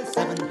 pies,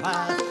 7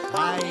 pies,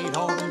 I ate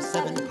all them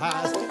 7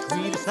 pies.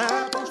 Sweetest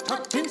apples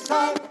tucked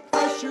inside,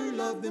 I sure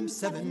love them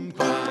 7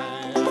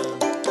 pies.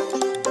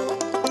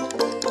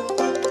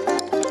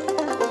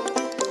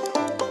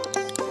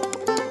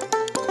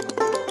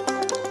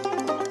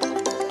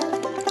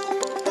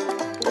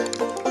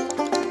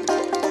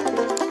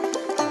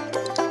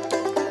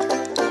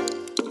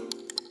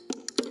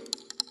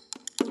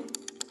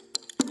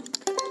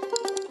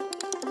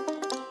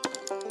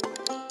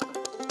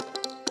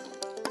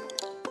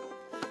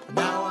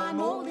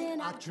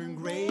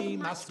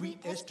 My sweet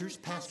Esther's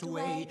passed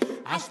away.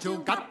 I still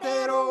got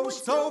that old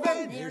stove,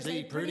 and there's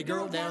a pretty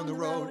girl down the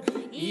road.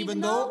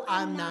 Even though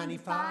I'm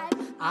 95,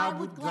 I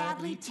would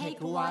gladly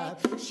take a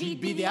wife.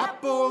 She'd be the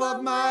apple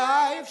of my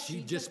eye if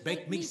she'd just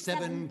bake me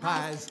 7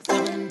 pies.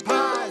 7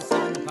 pies,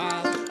 7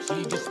 pies,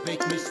 she'd just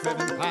bake me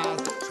 7 pies.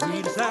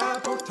 Sweetest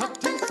apple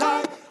tucked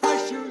inside,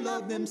 I sure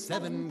love them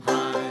 7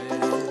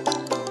 pies.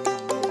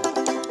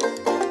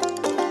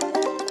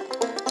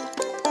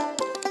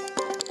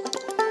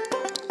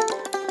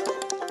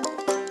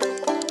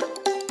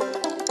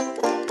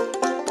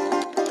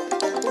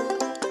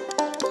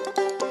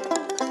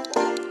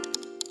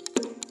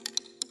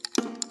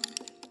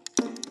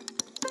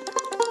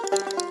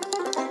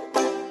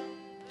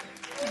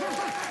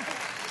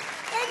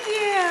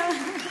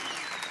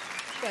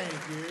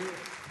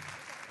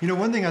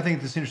 One thing I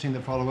think that's interesting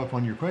that follow up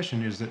on your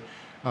question is that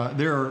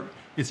there are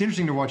it's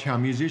interesting to watch how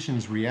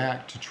musicians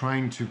react to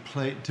trying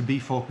to be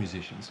folk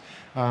musicians.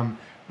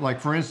 Like,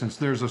 for instance,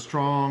 there's a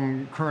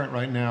strong current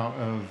right now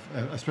of,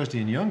 especially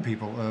in young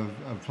people, of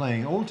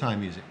playing old time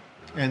music.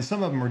 And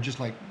some of them are just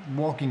like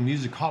walking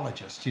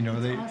musicologists.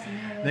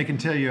 They can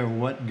tell you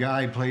what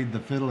guy played the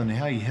fiddle and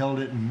how he held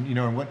it, and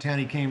and what town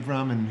he came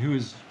from and who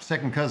his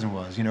second cousin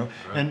was. Right.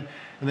 And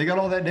they got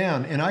all that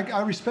down, and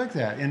I respect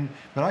that.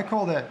 But I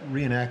call that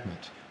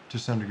reenactment to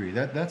some degree.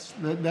 That's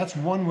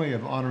one way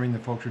of honoring the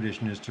folk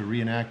tradition, is to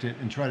reenact it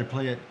and try to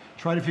play it,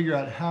 try to figure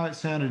out how it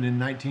sounded in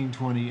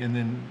 1920, and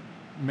then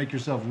make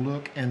yourself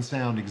look and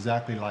sound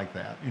exactly like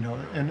that.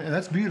 And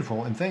that's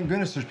beautiful. And thank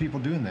goodness there's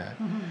people doing that.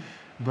 Mm-hmm.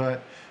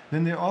 But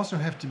then there also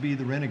have to be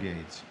the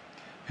renegades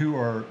who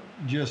are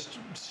just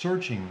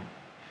searching.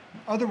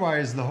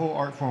 Otherwise, the whole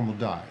art form will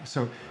die.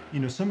 So,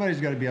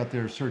 somebody's got to be out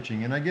there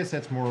searching. And I guess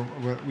that's more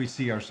what we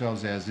see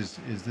ourselves as,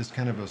 is this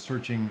kind of a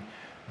searching,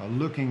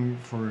 looking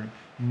for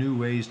new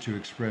ways to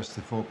express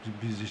the folk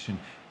position,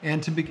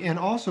 and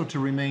also to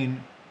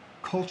remain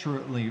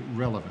culturally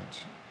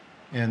relevant.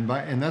 And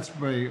that's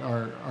by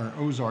our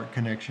Ozark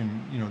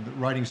connection,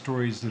 writing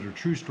stories that are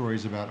true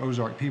stories about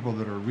Ozark people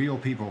that are real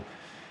people,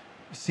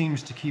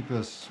 seems to keep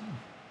us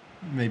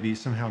maybe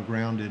somehow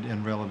grounded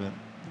and relevant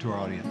to our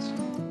audience.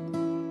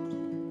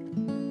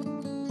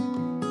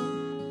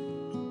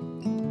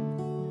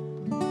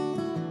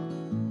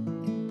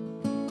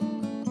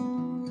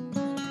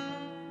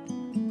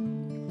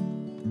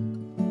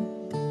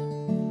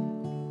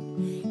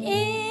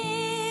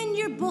 In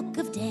your book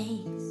of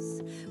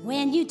days,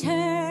 when you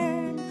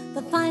turn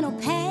the final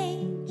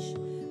page,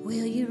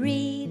 will you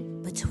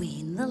read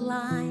between the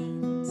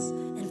lines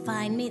and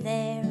find me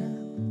there?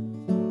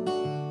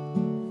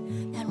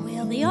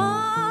 The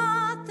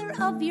author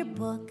of your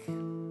book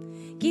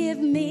give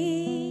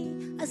me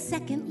a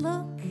second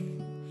look,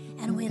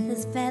 and with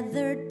his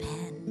feathered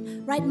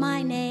pen write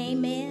my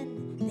name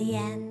in the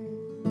end.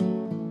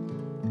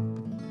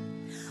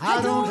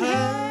 I don't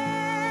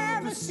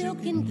have a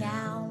silken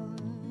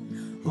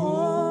gown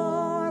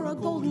or a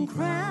golden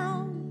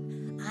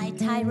crown. I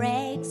tie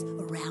rags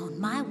around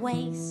my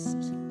waist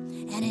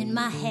and in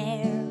my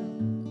hair,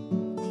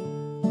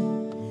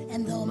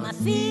 and though my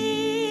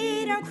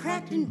feet are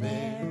cracked and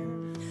bare,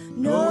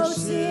 no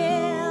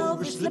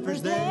silver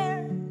slippers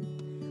there,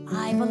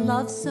 I've a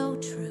love so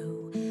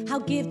true,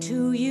 I'll give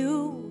to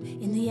you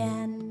in the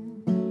end.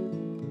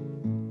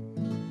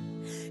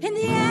 In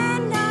the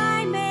end,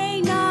 I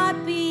may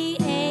not be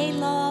a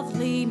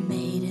lovely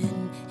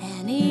maiden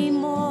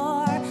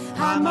anymore.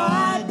 I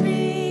might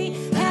be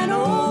an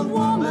old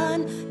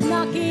woman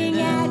knocking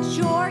at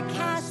your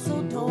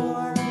castle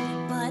door,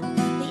 but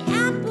the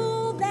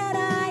apple that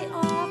I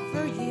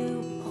offer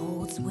you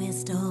holds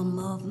wisdom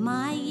of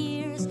my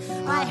years.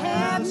 I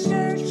have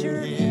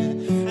nurtured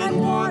it and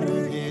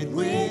watered it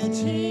with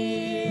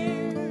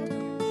tears.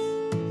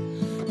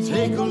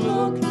 Take a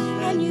look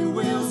and you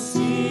will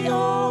see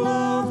all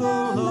of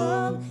the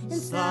love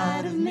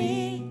inside of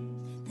me.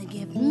 Then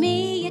give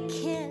me a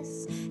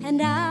kiss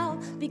and I'll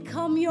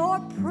become your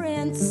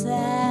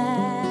princess.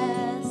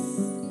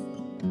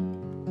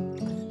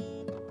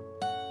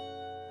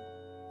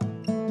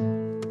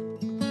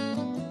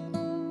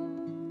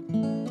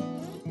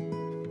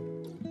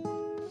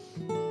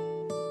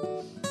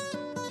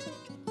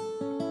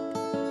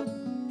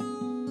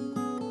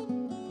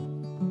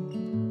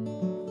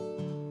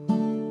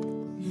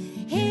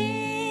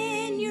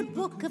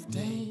 Of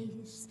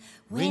days,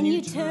 when you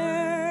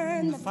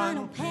turn the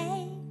final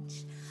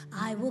page,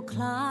 I will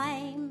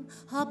climb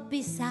up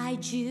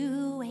beside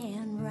you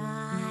and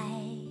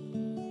ride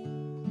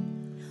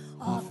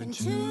off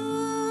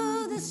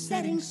into the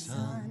setting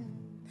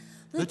sun.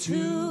 The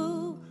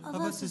two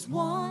of us is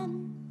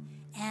one,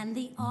 and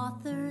the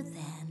author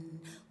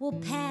then will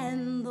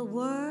pen the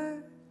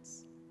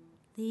words,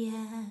 the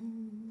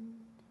end.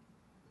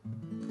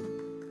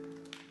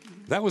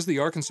 That was the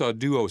Arkansas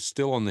duo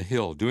Still on the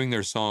Hill doing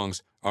their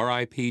songs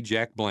R.I.P.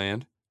 Jack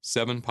Bland,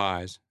 Seven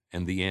Pies,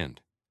 and The End.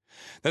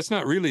 That's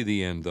not really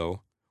the end, though.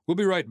 We'll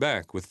be right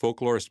back with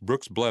folklorist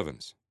Brooks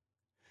Blevins.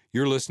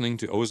 You're listening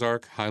to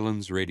Ozark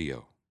Highlands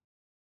Radio.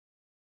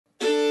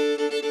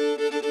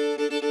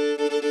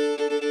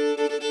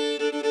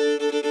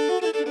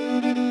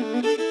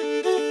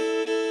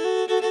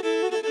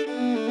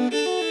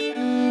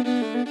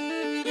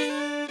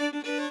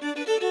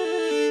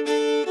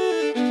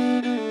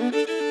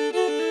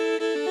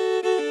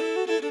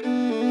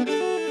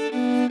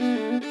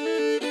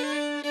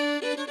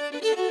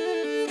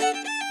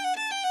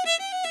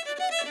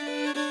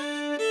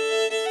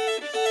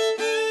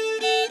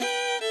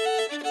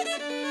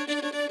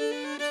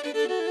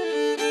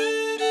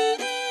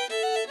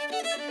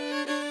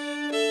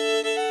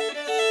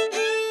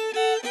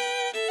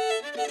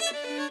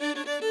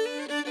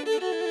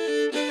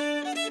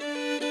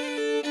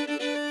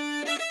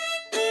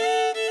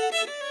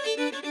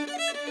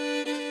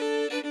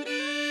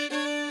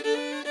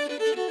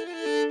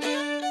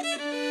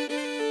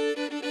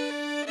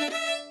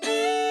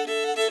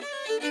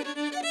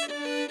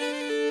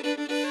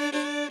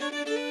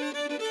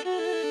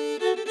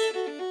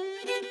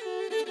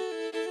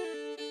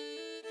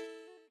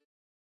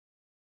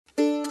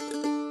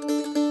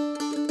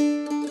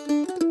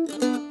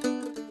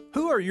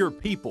 your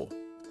people?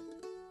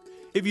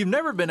 If you've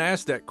never been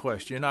asked that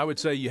question, I would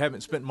say you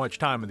haven't spent much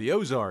time in the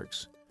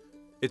Ozarks.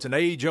 It's an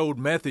age-old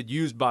method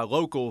used by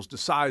locals to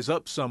size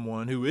up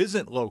someone who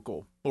isn't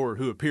local or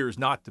who appears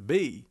not to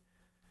be.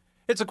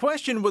 It's a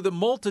question with a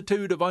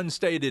multitude of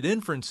unstated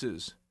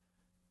inferences.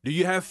 Do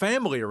you have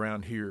family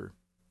around here?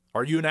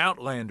 Are you an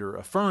outlander,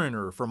 a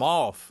foreigner from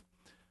off?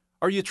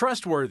 Are you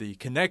trustworthy,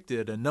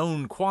 connected, a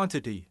known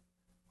quantity?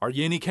 Are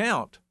you any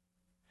count?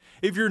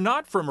 If you're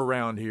not from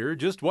around here,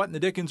 just what in the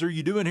dickens are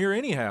you doing here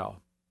anyhow?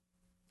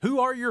 Who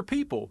are your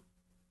people?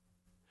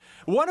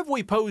 What if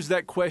we pose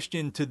that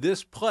question to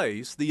this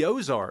place, the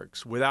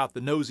Ozarks, without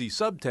the nosy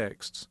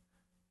subtexts?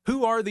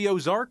 Who are the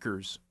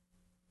Ozarkers?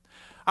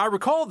 I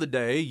recall the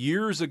day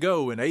years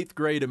ago in 8th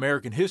grade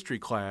American history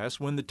class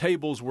when the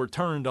tables were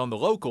turned on the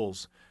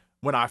locals,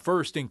 when I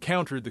first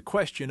encountered the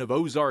question of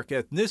Ozark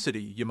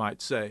ethnicity, you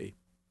might say.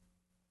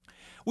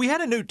 We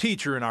had a new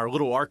teacher in our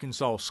little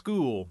Arkansas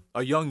school,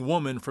 a young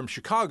woman from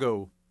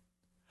Chicago.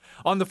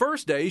 On the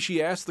first day,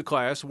 she asked the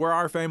class where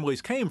our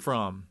families came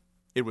from.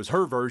 It was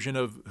her version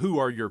of, "Who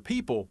are your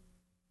people?"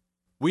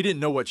 We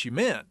didn't know what she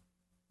meant.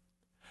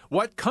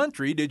 "What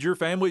country did your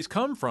families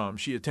come from?"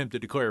 she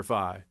attempted to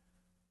clarify.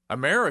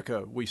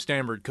 "America," we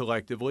stammered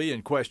collectively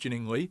and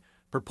questioningly,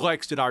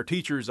 perplexed at our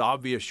teacher's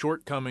obvious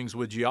shortcomings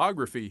with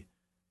geography.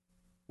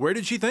 Where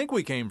did she think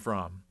we came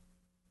from?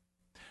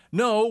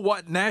 "No,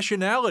 what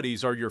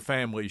nationalities are your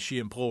families?" she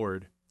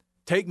implored.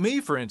 "Take me,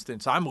 for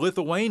instance. I'm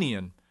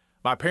Lithuanian.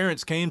 My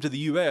parents came to the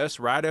U.S.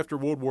 right after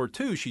World War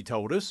II, she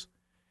told us.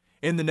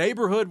 In the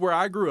neighborhood where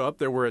I grew up,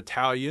 there were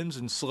Italians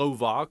and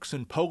Slovaks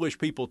and Polish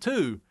people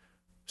too.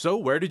 So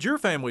where did your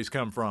families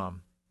come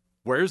from?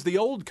 Where's the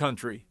old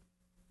country?"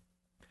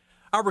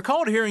 I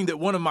recalled hearing that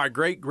one of my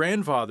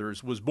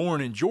great-grandfathers was born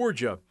in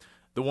Georgia,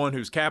 the one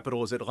whose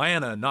capital is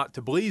Atlanta, not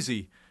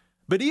Tbilisi.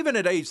 But even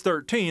at age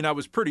 13, I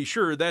was pretty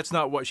sure that's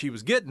not what she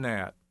was getting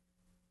at.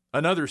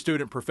 Another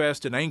student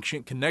professed an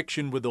ancient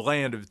connection with the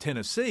land of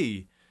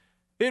Tennessee.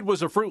 It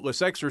was a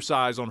fruitless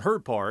exercise on her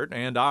part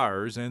and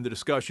ours, and the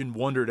discussion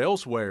wandered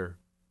elsewhere.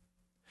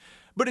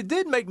 But it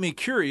did make me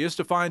curious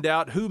to find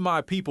out who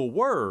my people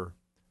were.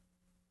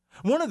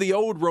 One of the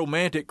old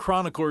romantic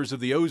chroniclers of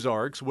the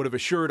Ozarks would have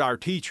assured our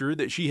teacher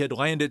that she had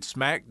landed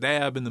smack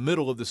dab in the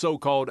middle of the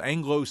so-called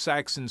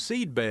Anglo-Saxon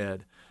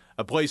seedbed,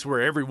 a place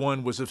where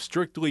everyone was of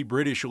strictly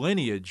British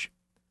lineage.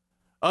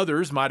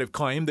 Others might have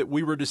claimed that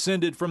we were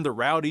descended from the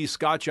rowdy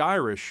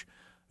Scotch-Irish,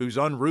 whose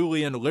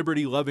unruly and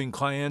liberty-loving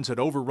clans had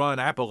overrun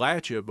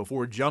Appalachia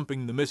before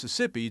jumping the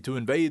Mississippi to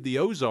invade the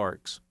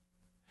Ozarks.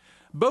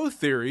 Both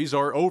theories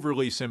are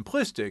overly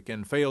simplistic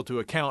and fail to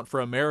account for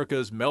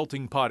America's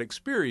melting pot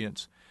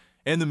experience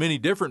and the many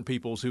different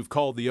peoples who've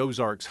called the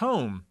Ozarks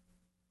home.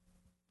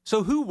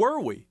 So who were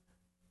we?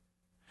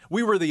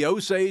 We were the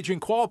Osage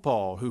and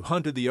Quapaw who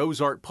hunted the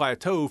Ozark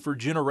Plateau for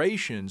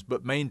generations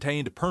but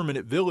maintained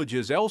permanent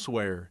villages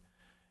elsewhere.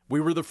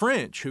 We were the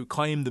French who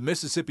claimed the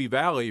Mississippi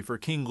Valley for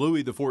King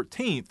Louis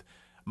XIV,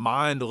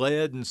 mined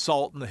lead and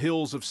salt in the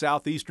hills of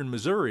southeastern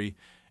Missouri,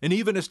 and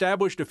even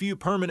established a few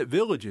permanent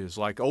villages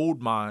like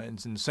Old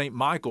Mines and St.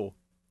 Michael.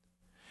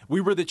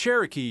 We were the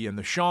Cherokee and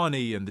the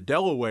Shawnee and the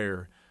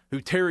Delaware, who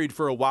tarried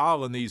for a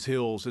while in these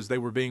hills as they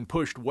were being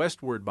pushed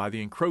westward by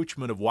the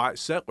encroachment of white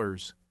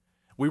settlers.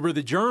 We were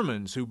the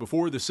Germans who,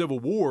 before the Civil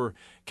War,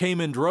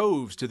 came in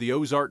droves to the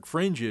Ozark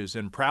fringes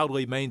and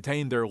proudly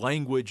maintained their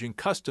language and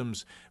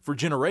customs for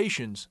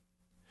generations.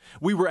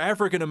 We were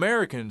African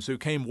Americans who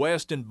came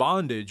west in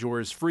bondage or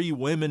as free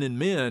women and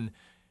men,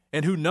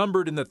 and who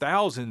numbered in the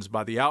thousands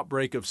by the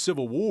outbreak of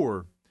Civil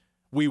War.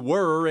 We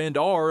were and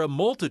are a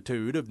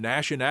multitude of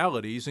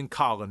nationalities and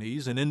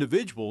colonies and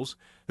individuals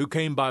who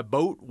came by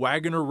boat,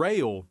 wagon, or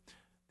rail,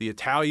 the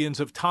Italians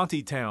of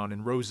Tontitown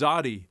and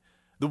Rosati,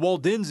 the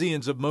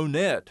Waldensians of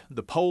Monette,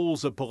 the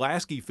Poles of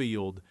Pulaski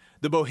Field,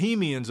 the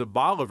Bohemians of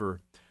Bolivar,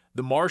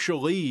 the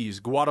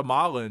Marshallese,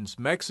 Guatemalans,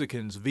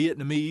 Mexicans,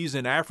 Vietnamese,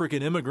 and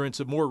African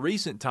immigrants of more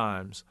recent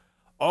times.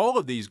 All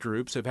of these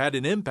groups have had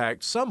an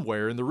impact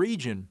somewhere in the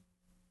region.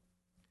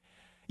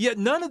 Yet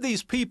none of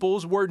these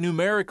peoples were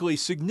numerically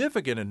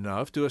significant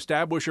enough to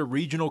establish a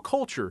regional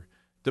culture,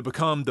 to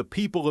become the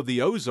people of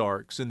the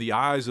Ozarks in the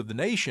eyes of the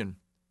nation.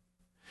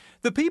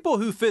 The people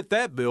who fit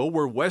that bill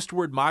were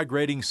westward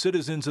migrating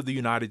citizens of the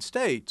United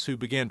States who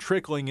began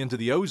trickling into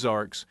the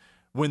Ozarks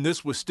when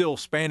this was still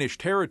Spanish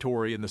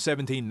territory in the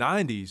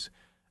 1790s,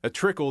 a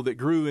trickle that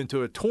grew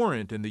into a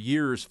torrent in the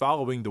years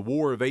following the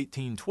War of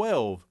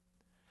 1812.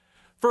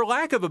 For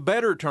lack of a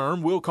better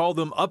term, we'll call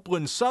them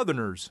upland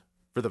Southerners,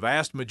 for the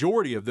vast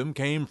majority of them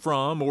came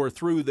from or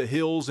through the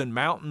hills and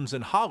mountains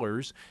and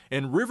hollers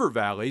and river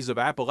valleys of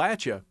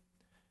Appalachia.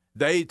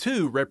 They,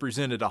 too,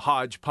 represented a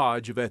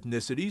hodgepodge of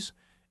ethnicities: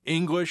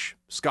 English,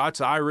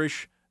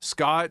 Scots-Irish,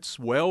 Scots,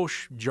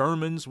 Welsh,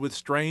 Germans with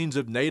strains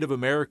of Native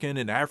American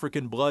and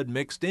African blood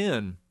mixed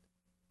in.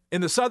 In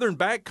the southern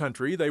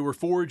backcountry, they were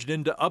forged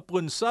into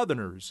upland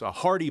Southerners, a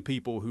hardy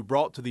people who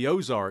brought to the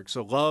Ozarks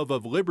a love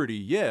of liberty,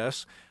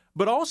 yes,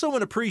 but also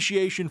an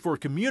appreciation for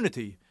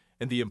community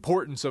and the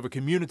importance of a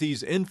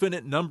community's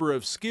infinite number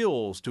of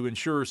skills to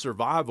ensure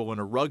survival in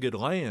a rugged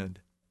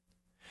land.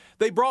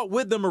 They brought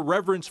with them a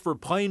reverence for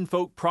plain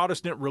folk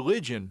Protestant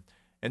religion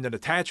and an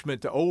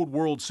attachment to old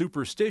world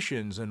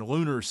superstitions and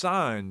lunar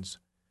signs.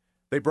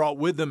 They brought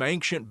with them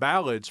ancient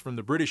ballads from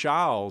the British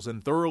Isles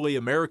and thoroughly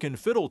American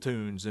fiddle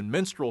tunes and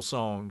minstrel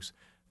songs,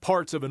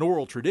 parts of an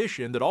oral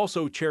tradition that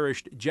also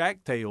cherished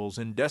jack tales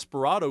and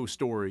desperado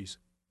stories.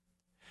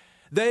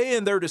 They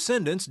and their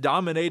descendants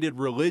dominated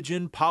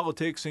religion,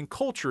 politics, and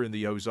culture in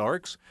the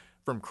Ozarks,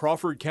 from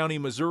Crawford County,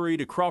 Missouri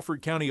to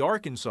Crawford County,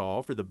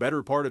 Arkansas, for the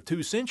better part of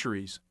 2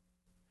 centuries.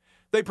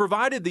 They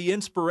provided the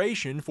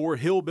inspiration for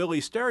hillbilly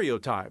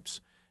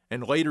stereotypes,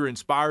 and later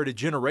inspired a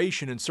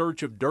generation in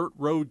search of dirt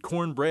road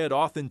cornbread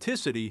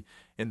authenticity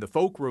in the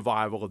folk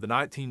revival of the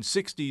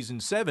 1960s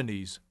and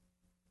 70s.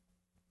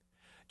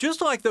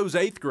 Just like those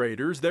 8th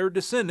graders, their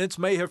descendants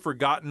may have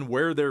forgotten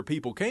where their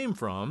people came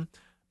from,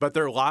 but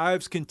their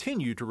lives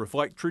continue to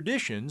reflect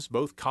traditions,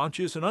 both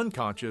conscious and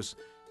unconscious,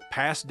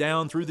 passed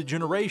down through the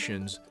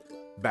generations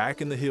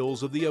back in the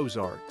hills of the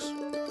Ozarks.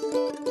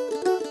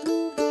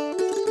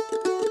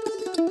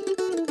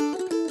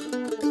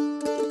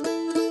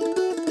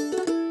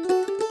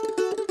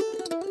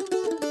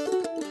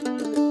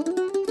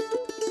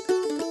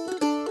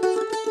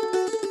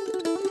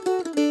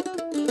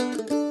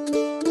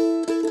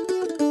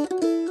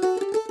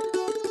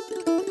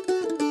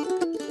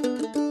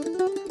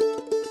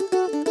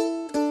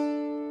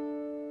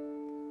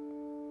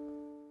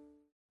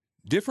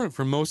 Different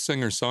from most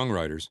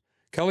singer-songwriters,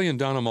 Kelly and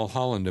Donna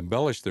Mulholland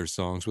embellished their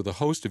songs with a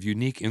host of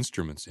unique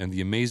instruments and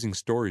the amazing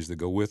stories that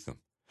go with them.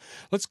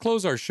 Let's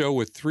close our show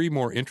with 3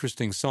 more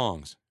interesting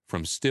songs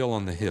from Still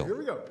on the Hill. Here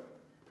we go.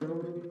 1,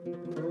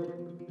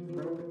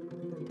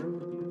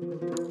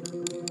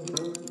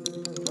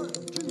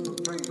 2,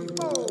 3,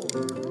 4.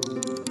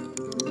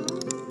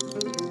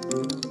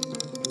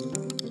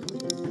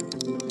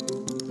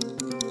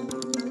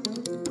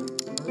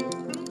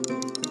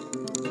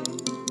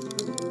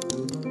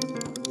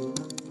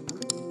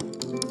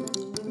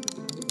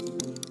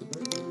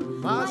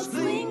 My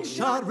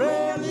slingshot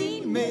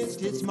rarely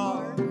missed its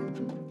mark.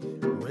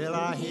 Well,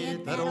 I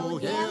hit that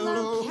old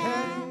yellow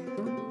cat.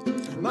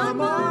 My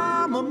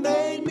mama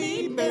made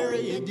me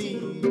bury it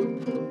deep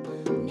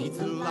neath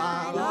the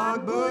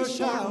lilac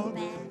bush out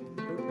back.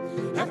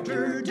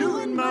 After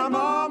doing my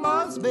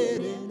mama's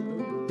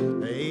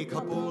bidding, a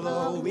couple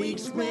of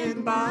weeks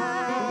went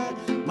by.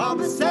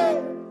 Mama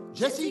said,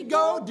 Jesse,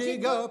 go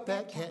dig up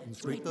that cat and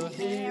scrape the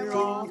hair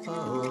off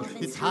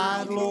of its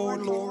hide,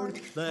 Lord,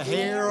 Lord, the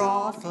hair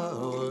off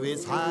of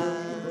its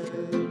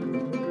hide.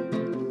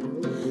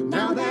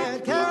 Now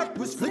that cat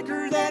was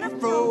slicker than a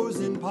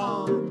frozen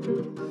pond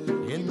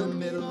in the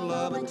middle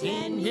of a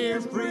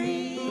 10-year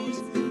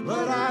freeze,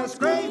 but I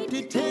scraped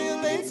it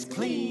till it's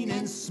clean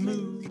and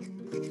smooth,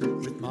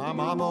 with my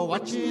mama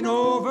watching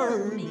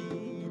over me.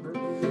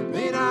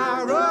 Then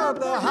I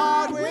rubbed the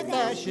hide with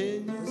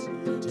ashes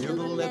till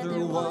the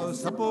leather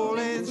was supple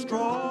and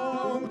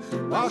strong,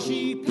 while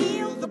she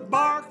peeled the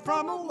bark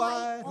from a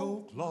white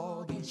oak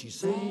log, and she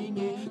sang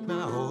a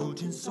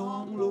mountain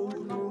song,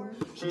 Lord, Lord.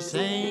 She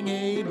sang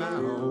a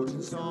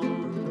mountain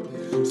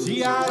song.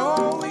 See, I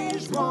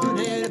always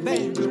wanted a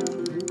banjo,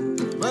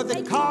 but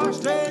they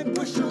cost a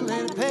bushel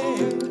and a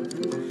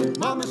pan.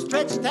 Mama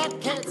stretched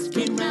that cat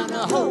skin round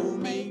a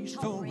homemade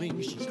stone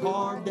ring. She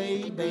carved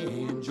a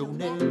banjo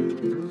neck.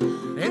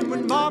 And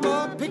when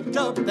Mama picked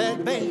up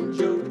that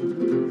banjo,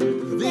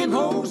 them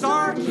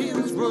Ozark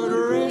hills would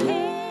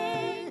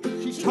ring.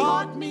 She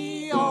taught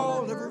me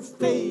all of her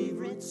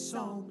favorite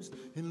songs,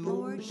 and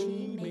Lord,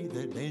 she made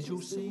that banjo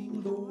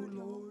sing, Lord,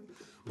 Lord.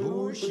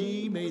 Lord,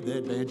 she made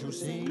that banjo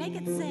sing. Make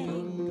it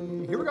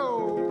sing. Here we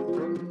go.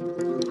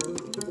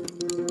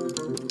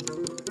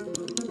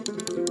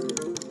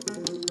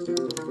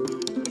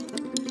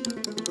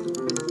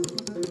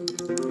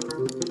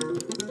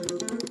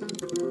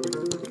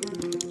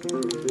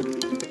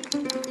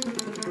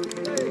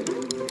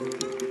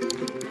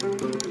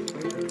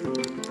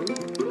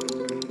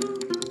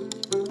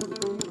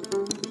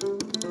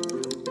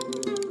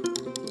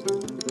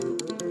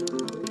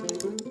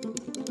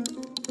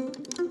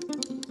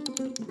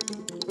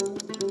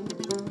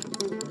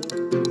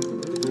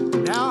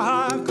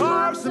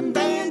 Some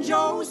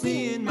banjos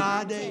in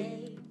my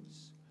days,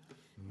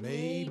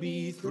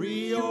 maybe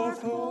 3 or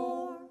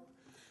 4,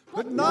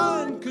 but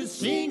none could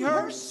sing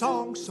her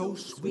song so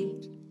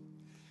sweet.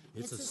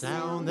 It's a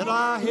sound that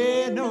I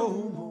hear no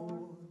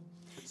more.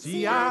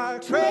 See, I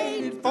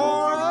traded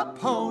for a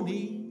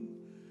pony,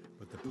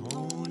 but the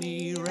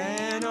pony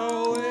ran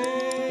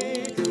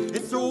away.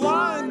 It's the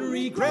one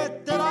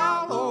regret that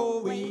I'll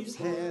always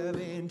have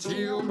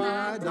until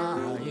my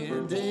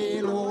dying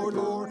day, Lord,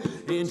 Lord,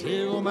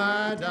 until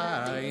my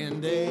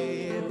dying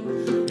day.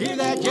 Hear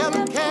that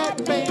yellow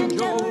cat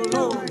banjo,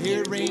 Lord,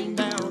 hear ring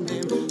down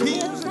them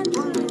hills and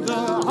through the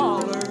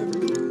holler.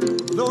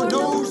 Lord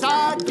knows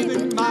I'd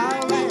given my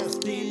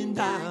lasting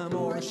dime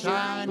or a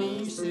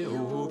shiny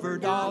silver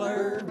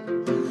dollar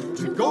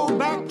to go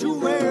back to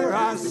where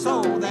I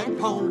saw that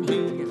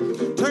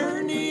pony turn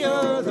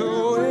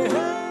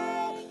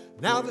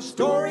Now the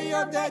story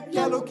of that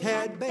yellow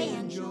cat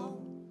banjo,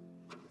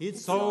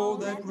 it's all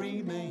that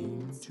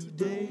remains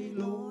today,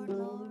 Lord,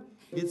 Lord.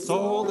 It's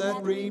all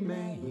that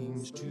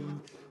remains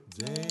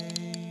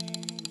today.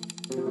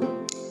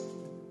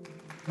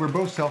 We're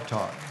both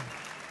self-taught,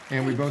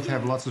 and we both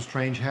have lots of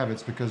strange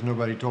habits because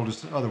nobody told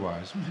us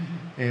otherwise.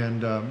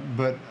 And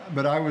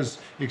but I was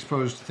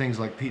exposed to things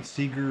like Pete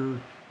Seeger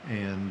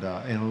and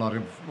a lot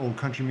of old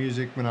country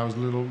music when I was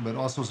little, but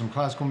also some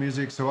classical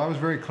music. So I was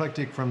very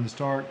eclectic from the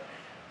start,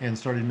 and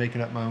started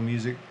making up my own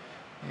music,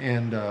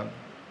 and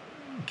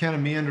kind of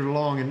meandered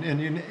along.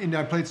 And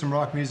I played some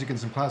rock music and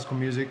some classical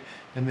music,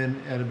 and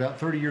then at about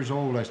 30 years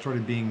old, I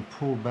started being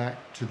pulled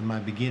back to my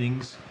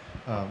beginnings.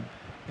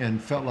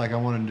 And felt like I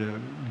wanted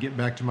to get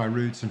back to my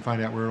roots and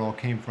find out where it all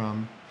came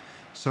from.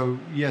 So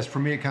yes, for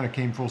me it kind of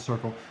came full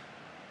circle.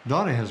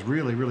 Donna has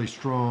really, really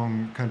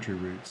strong country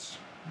roots,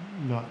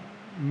 not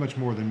much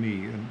more than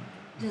me. And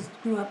just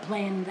grew up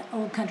playing the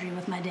old country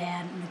with my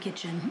dad in the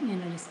kitchen, you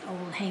know, just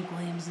old Hank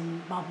Williams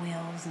and Bob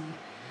Wills and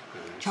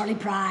Charlie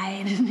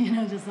Pride, and you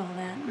know, just all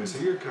that. Okay, so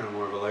you're kind of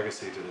more of a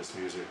legacy to this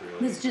music,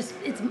 really. It's just,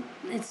 it's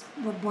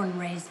we're born and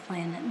raised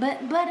playing it.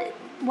 But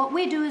what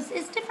we do is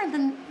different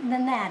than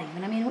that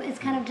even. I mean, it's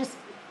kind of just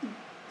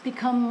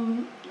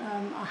become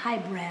a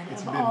hybrid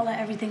of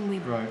everything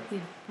we've brought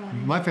in.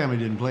 My family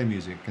didn't play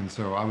music, and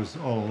so I was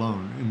all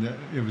alone, and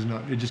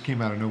it just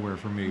came out of nowhere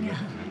for me. Yeah.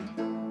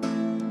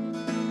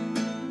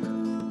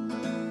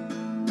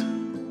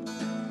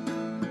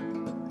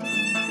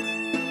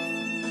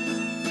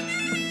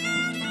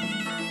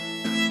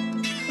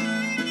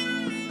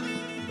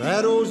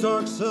 That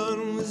Ozark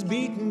sun was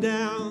beating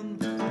down,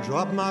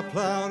 dropped my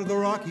plow to the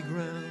rocky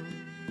ground,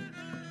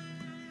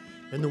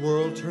 and the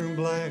world turned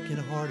black in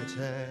a heart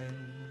attack,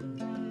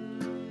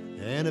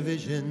 and a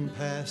vision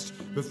passed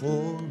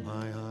before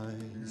my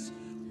eyes.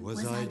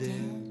 Was I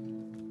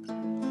dead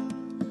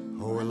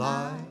or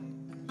alive?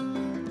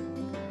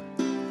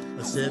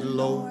 I said,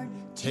 Lord,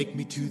 take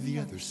me to the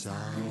other side.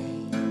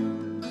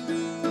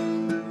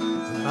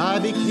 I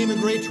became a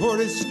gray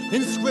tortoise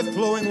in swift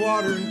flowing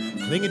water,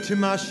 clinging to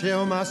my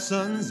shell, my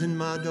sons and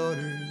my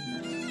daughters,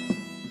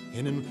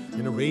 in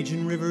a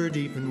raging river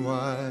deep and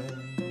wide.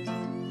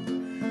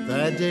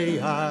 That day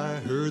I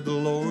heard the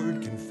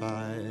Lord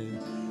confide,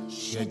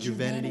 shed your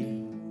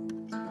vanity,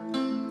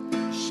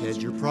 shed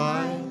your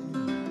pride,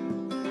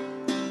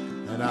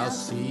 and I'll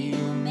see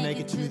you make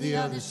it to the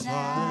other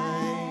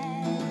side.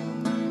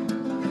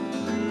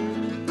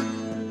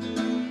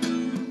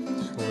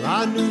 Well,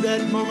 I knew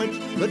that moment,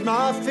 but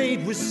my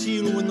fate was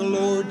sealed when the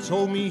Lord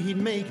told me he'd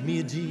make me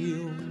a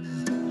deal.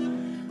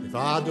 If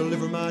I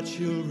deliver my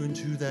children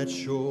to that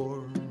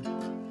shore,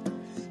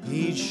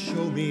 he'd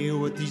show me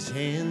what these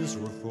hands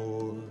were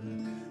for,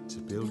 to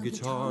build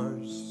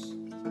guitars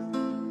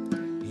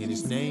in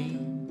his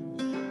name.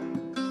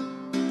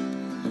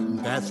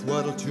 That's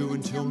what I'll do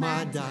until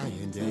my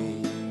dying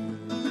day.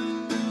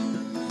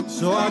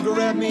 So I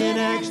grabbed me an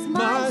axe,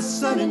 my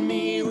son and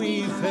me,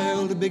 we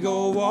felled a big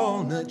old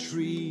walnut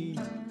tree,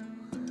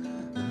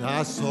 and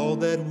I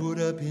sawed that wood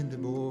up into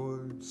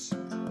boards,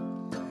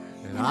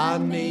 and I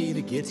made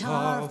a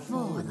guitar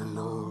for the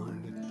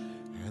Lord.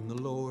 And the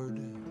Lord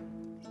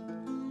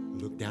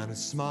looked down and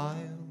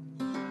smiled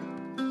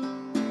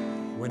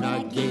when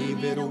I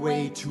gave it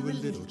away to a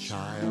little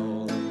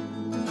child.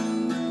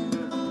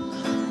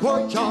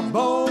 Pork chop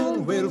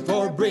bone, whittled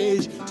for a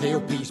bridge,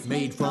 tailpiece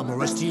made from a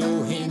rusty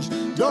old hinge,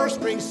 door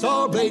spring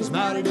saw blades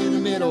mounted in the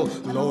middle.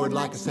 Lord,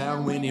 like a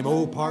sound when them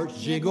old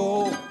parts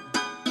jiggle.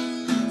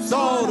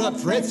 Sawed up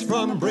frets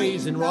from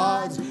brazen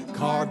rods,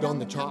 carved on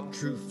the top,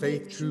 true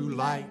faith, true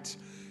light,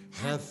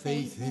 have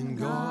faith in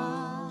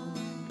God.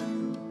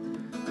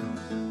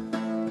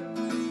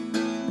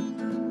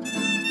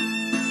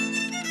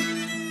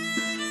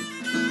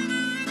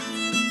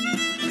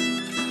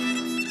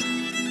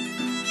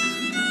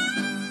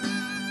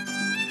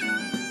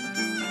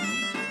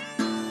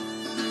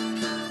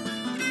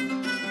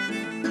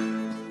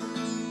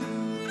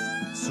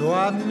 So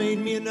I made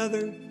me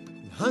another,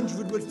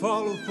 100 would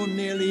follow for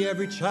nearly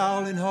every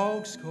child in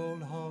Hogs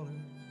Cold Holler.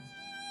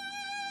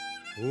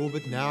 Oh,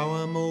 but now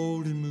I'm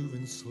old and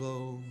moving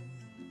slow,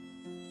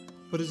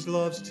 but his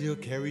love still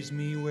carries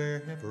me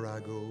wherever I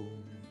go.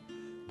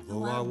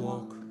 Though I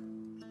walk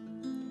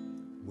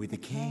with a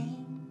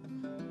cane,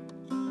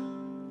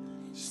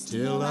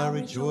 still I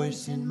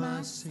rejoice in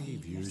my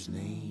Savior's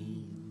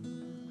name.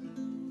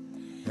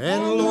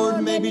 And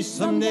Lord, maybe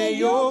someday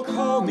you'll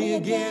call me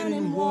again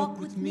and walk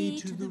with me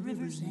to the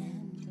river's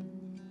end.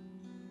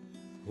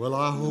 Well,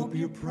 I hope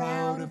you're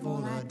proud of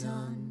all I've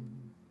done.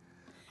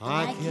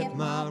 I kept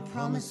my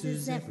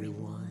promises,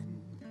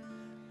 everyone,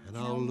 and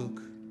I'll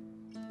look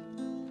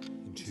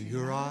into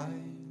your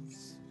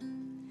eyes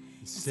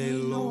and say,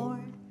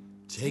 Lord,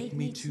 take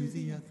me to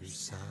the other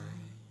side.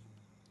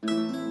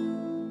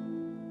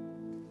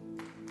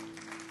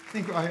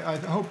 I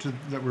hope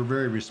that we're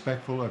very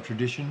respectful of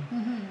tradition,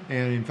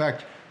 and in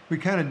fact, we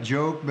kind of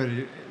joke, but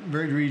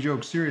we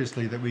joke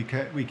seriously that we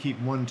keep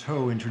one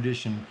toe in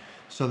tradition,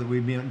 so that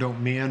we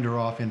don't meander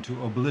off into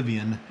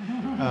oblivion.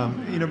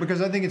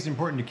 Because I think it's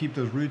important to keep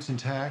those roots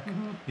intact.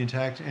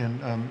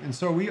 And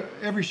so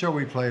every show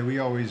we play, we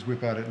always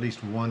whip out at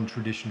least one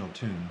traditional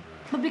tune.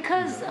 But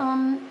because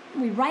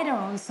we write our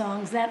own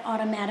songs, that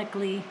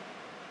automatically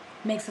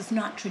makes us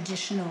not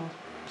traditional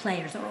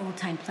players or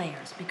old-time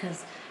players,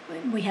 because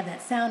we have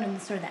that sound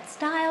and sort of that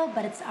style,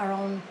 but it's our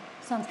own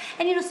songs.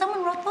 And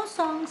someone wrote those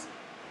songs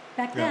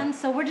back then,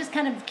 so we're just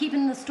kind of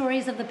keeping the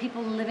stories of the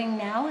people living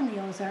now in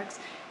the Ozarks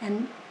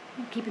and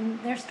keeping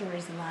their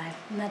stories alive,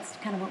 and that's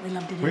kind of what we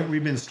love to do.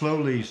 We've been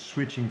slowly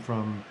switching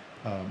from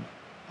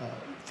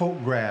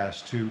folk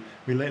grass to,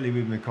 lately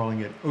we've been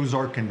calling it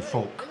Ozarkan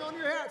folk. Hang on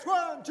your hats,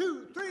 1,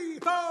 2, 3,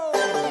 4!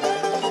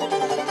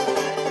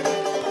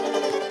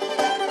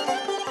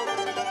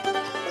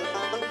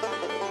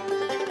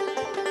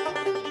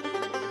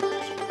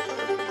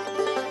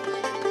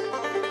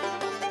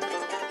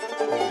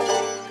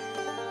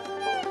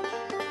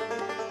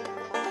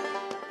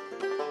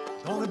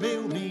 Gonna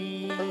build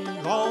me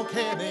a log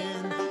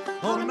cabin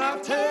on a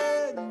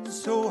mountain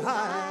so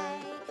high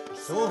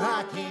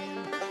I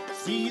can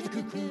see the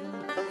cuckoo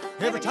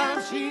every time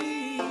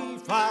she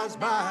flies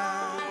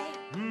by.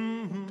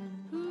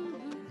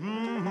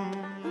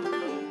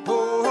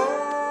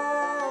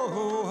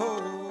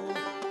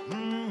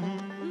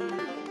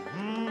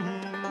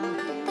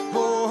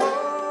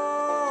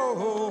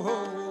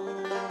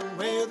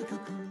 Well, the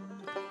cuckoo,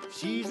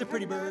 she's a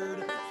pretty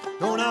bird.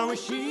 Don't I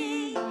wish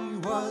she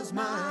was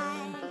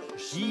mine?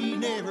 She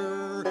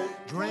never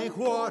drank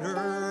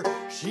water.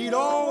 She'd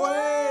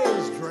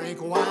always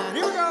drink wine.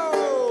 Here we go!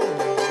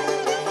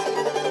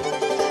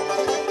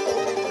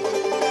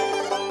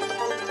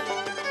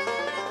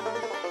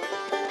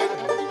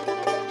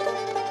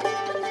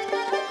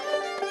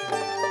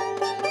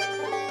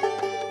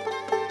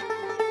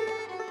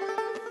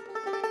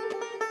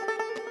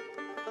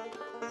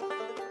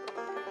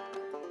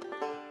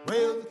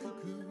 Well, the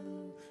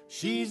cuckoo,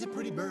 she's a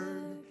pretty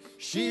bird.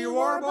 She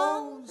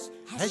warbles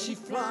as she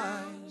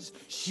flies.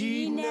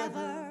 She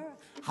never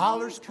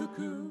hollers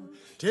cuckoo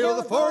till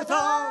the 4th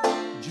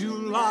of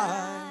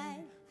July.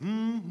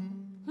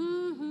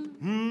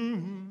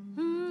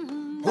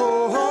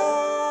 Ho,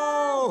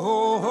 ho,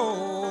 ho,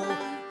 ho.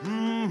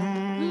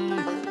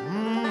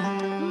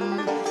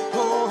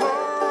 Ho, ho.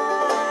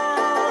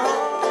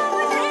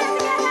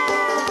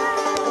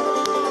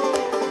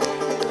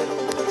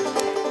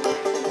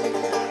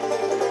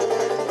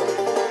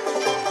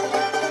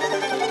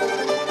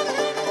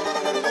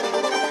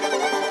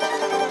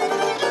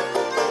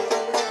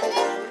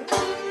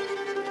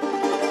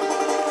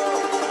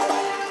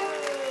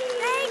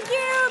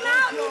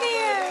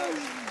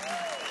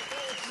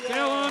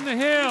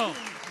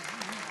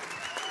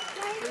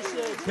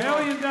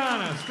 Kelly and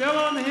Donna, still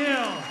on the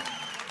hill.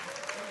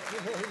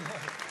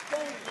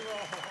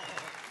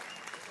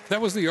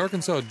 That was the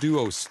Arkansas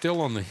duo Still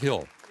on the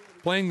Hill,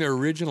 playing their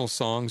original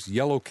songs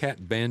Yellow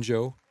Cat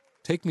Banjo,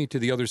 Take Me to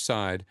the Other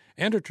Side,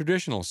 and a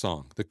traditional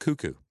song, The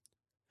Cuckoo.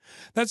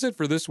 That's it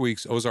for this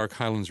week's Ozark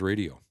Highlands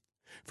Radio.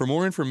 For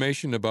more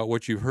information about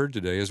what you've heard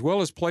today, as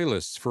well as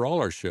playlists for all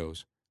our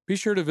shows, be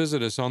sure to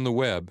visit us on the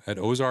web at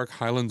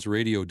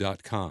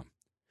ozarkhighlandsradio.com.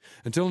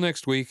 Until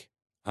next week,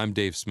 I'm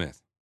Dave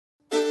Smith.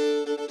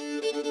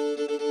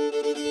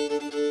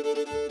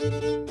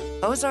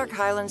 Ozark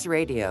Highlands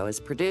Radio is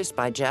produced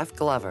by Jeff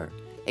Glover.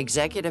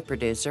 Executive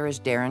producer is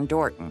Darren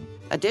Dorton.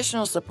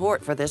 Additional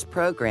support for this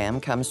program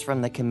comes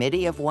from the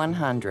Committee of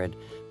 100,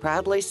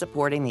 proudly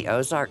supporting the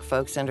Ozark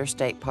Folk Center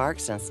State Park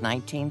since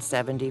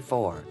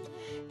 1974,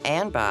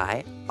 and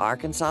by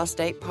Arkansas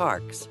State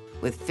Parks,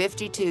 with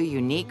 52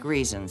 unique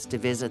reasons to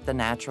visit the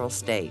natural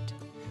state.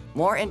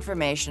 More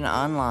information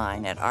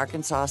online at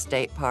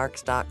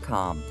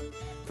arkansasstateparks.com.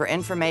 For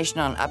information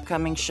on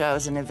upcoming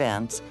shows and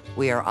events,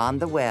 we are on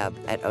the web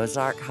at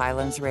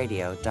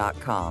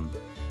ozarkhighlandsradio.com.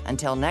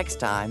 Until next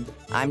time,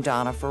 I'm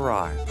Donna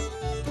Farrar.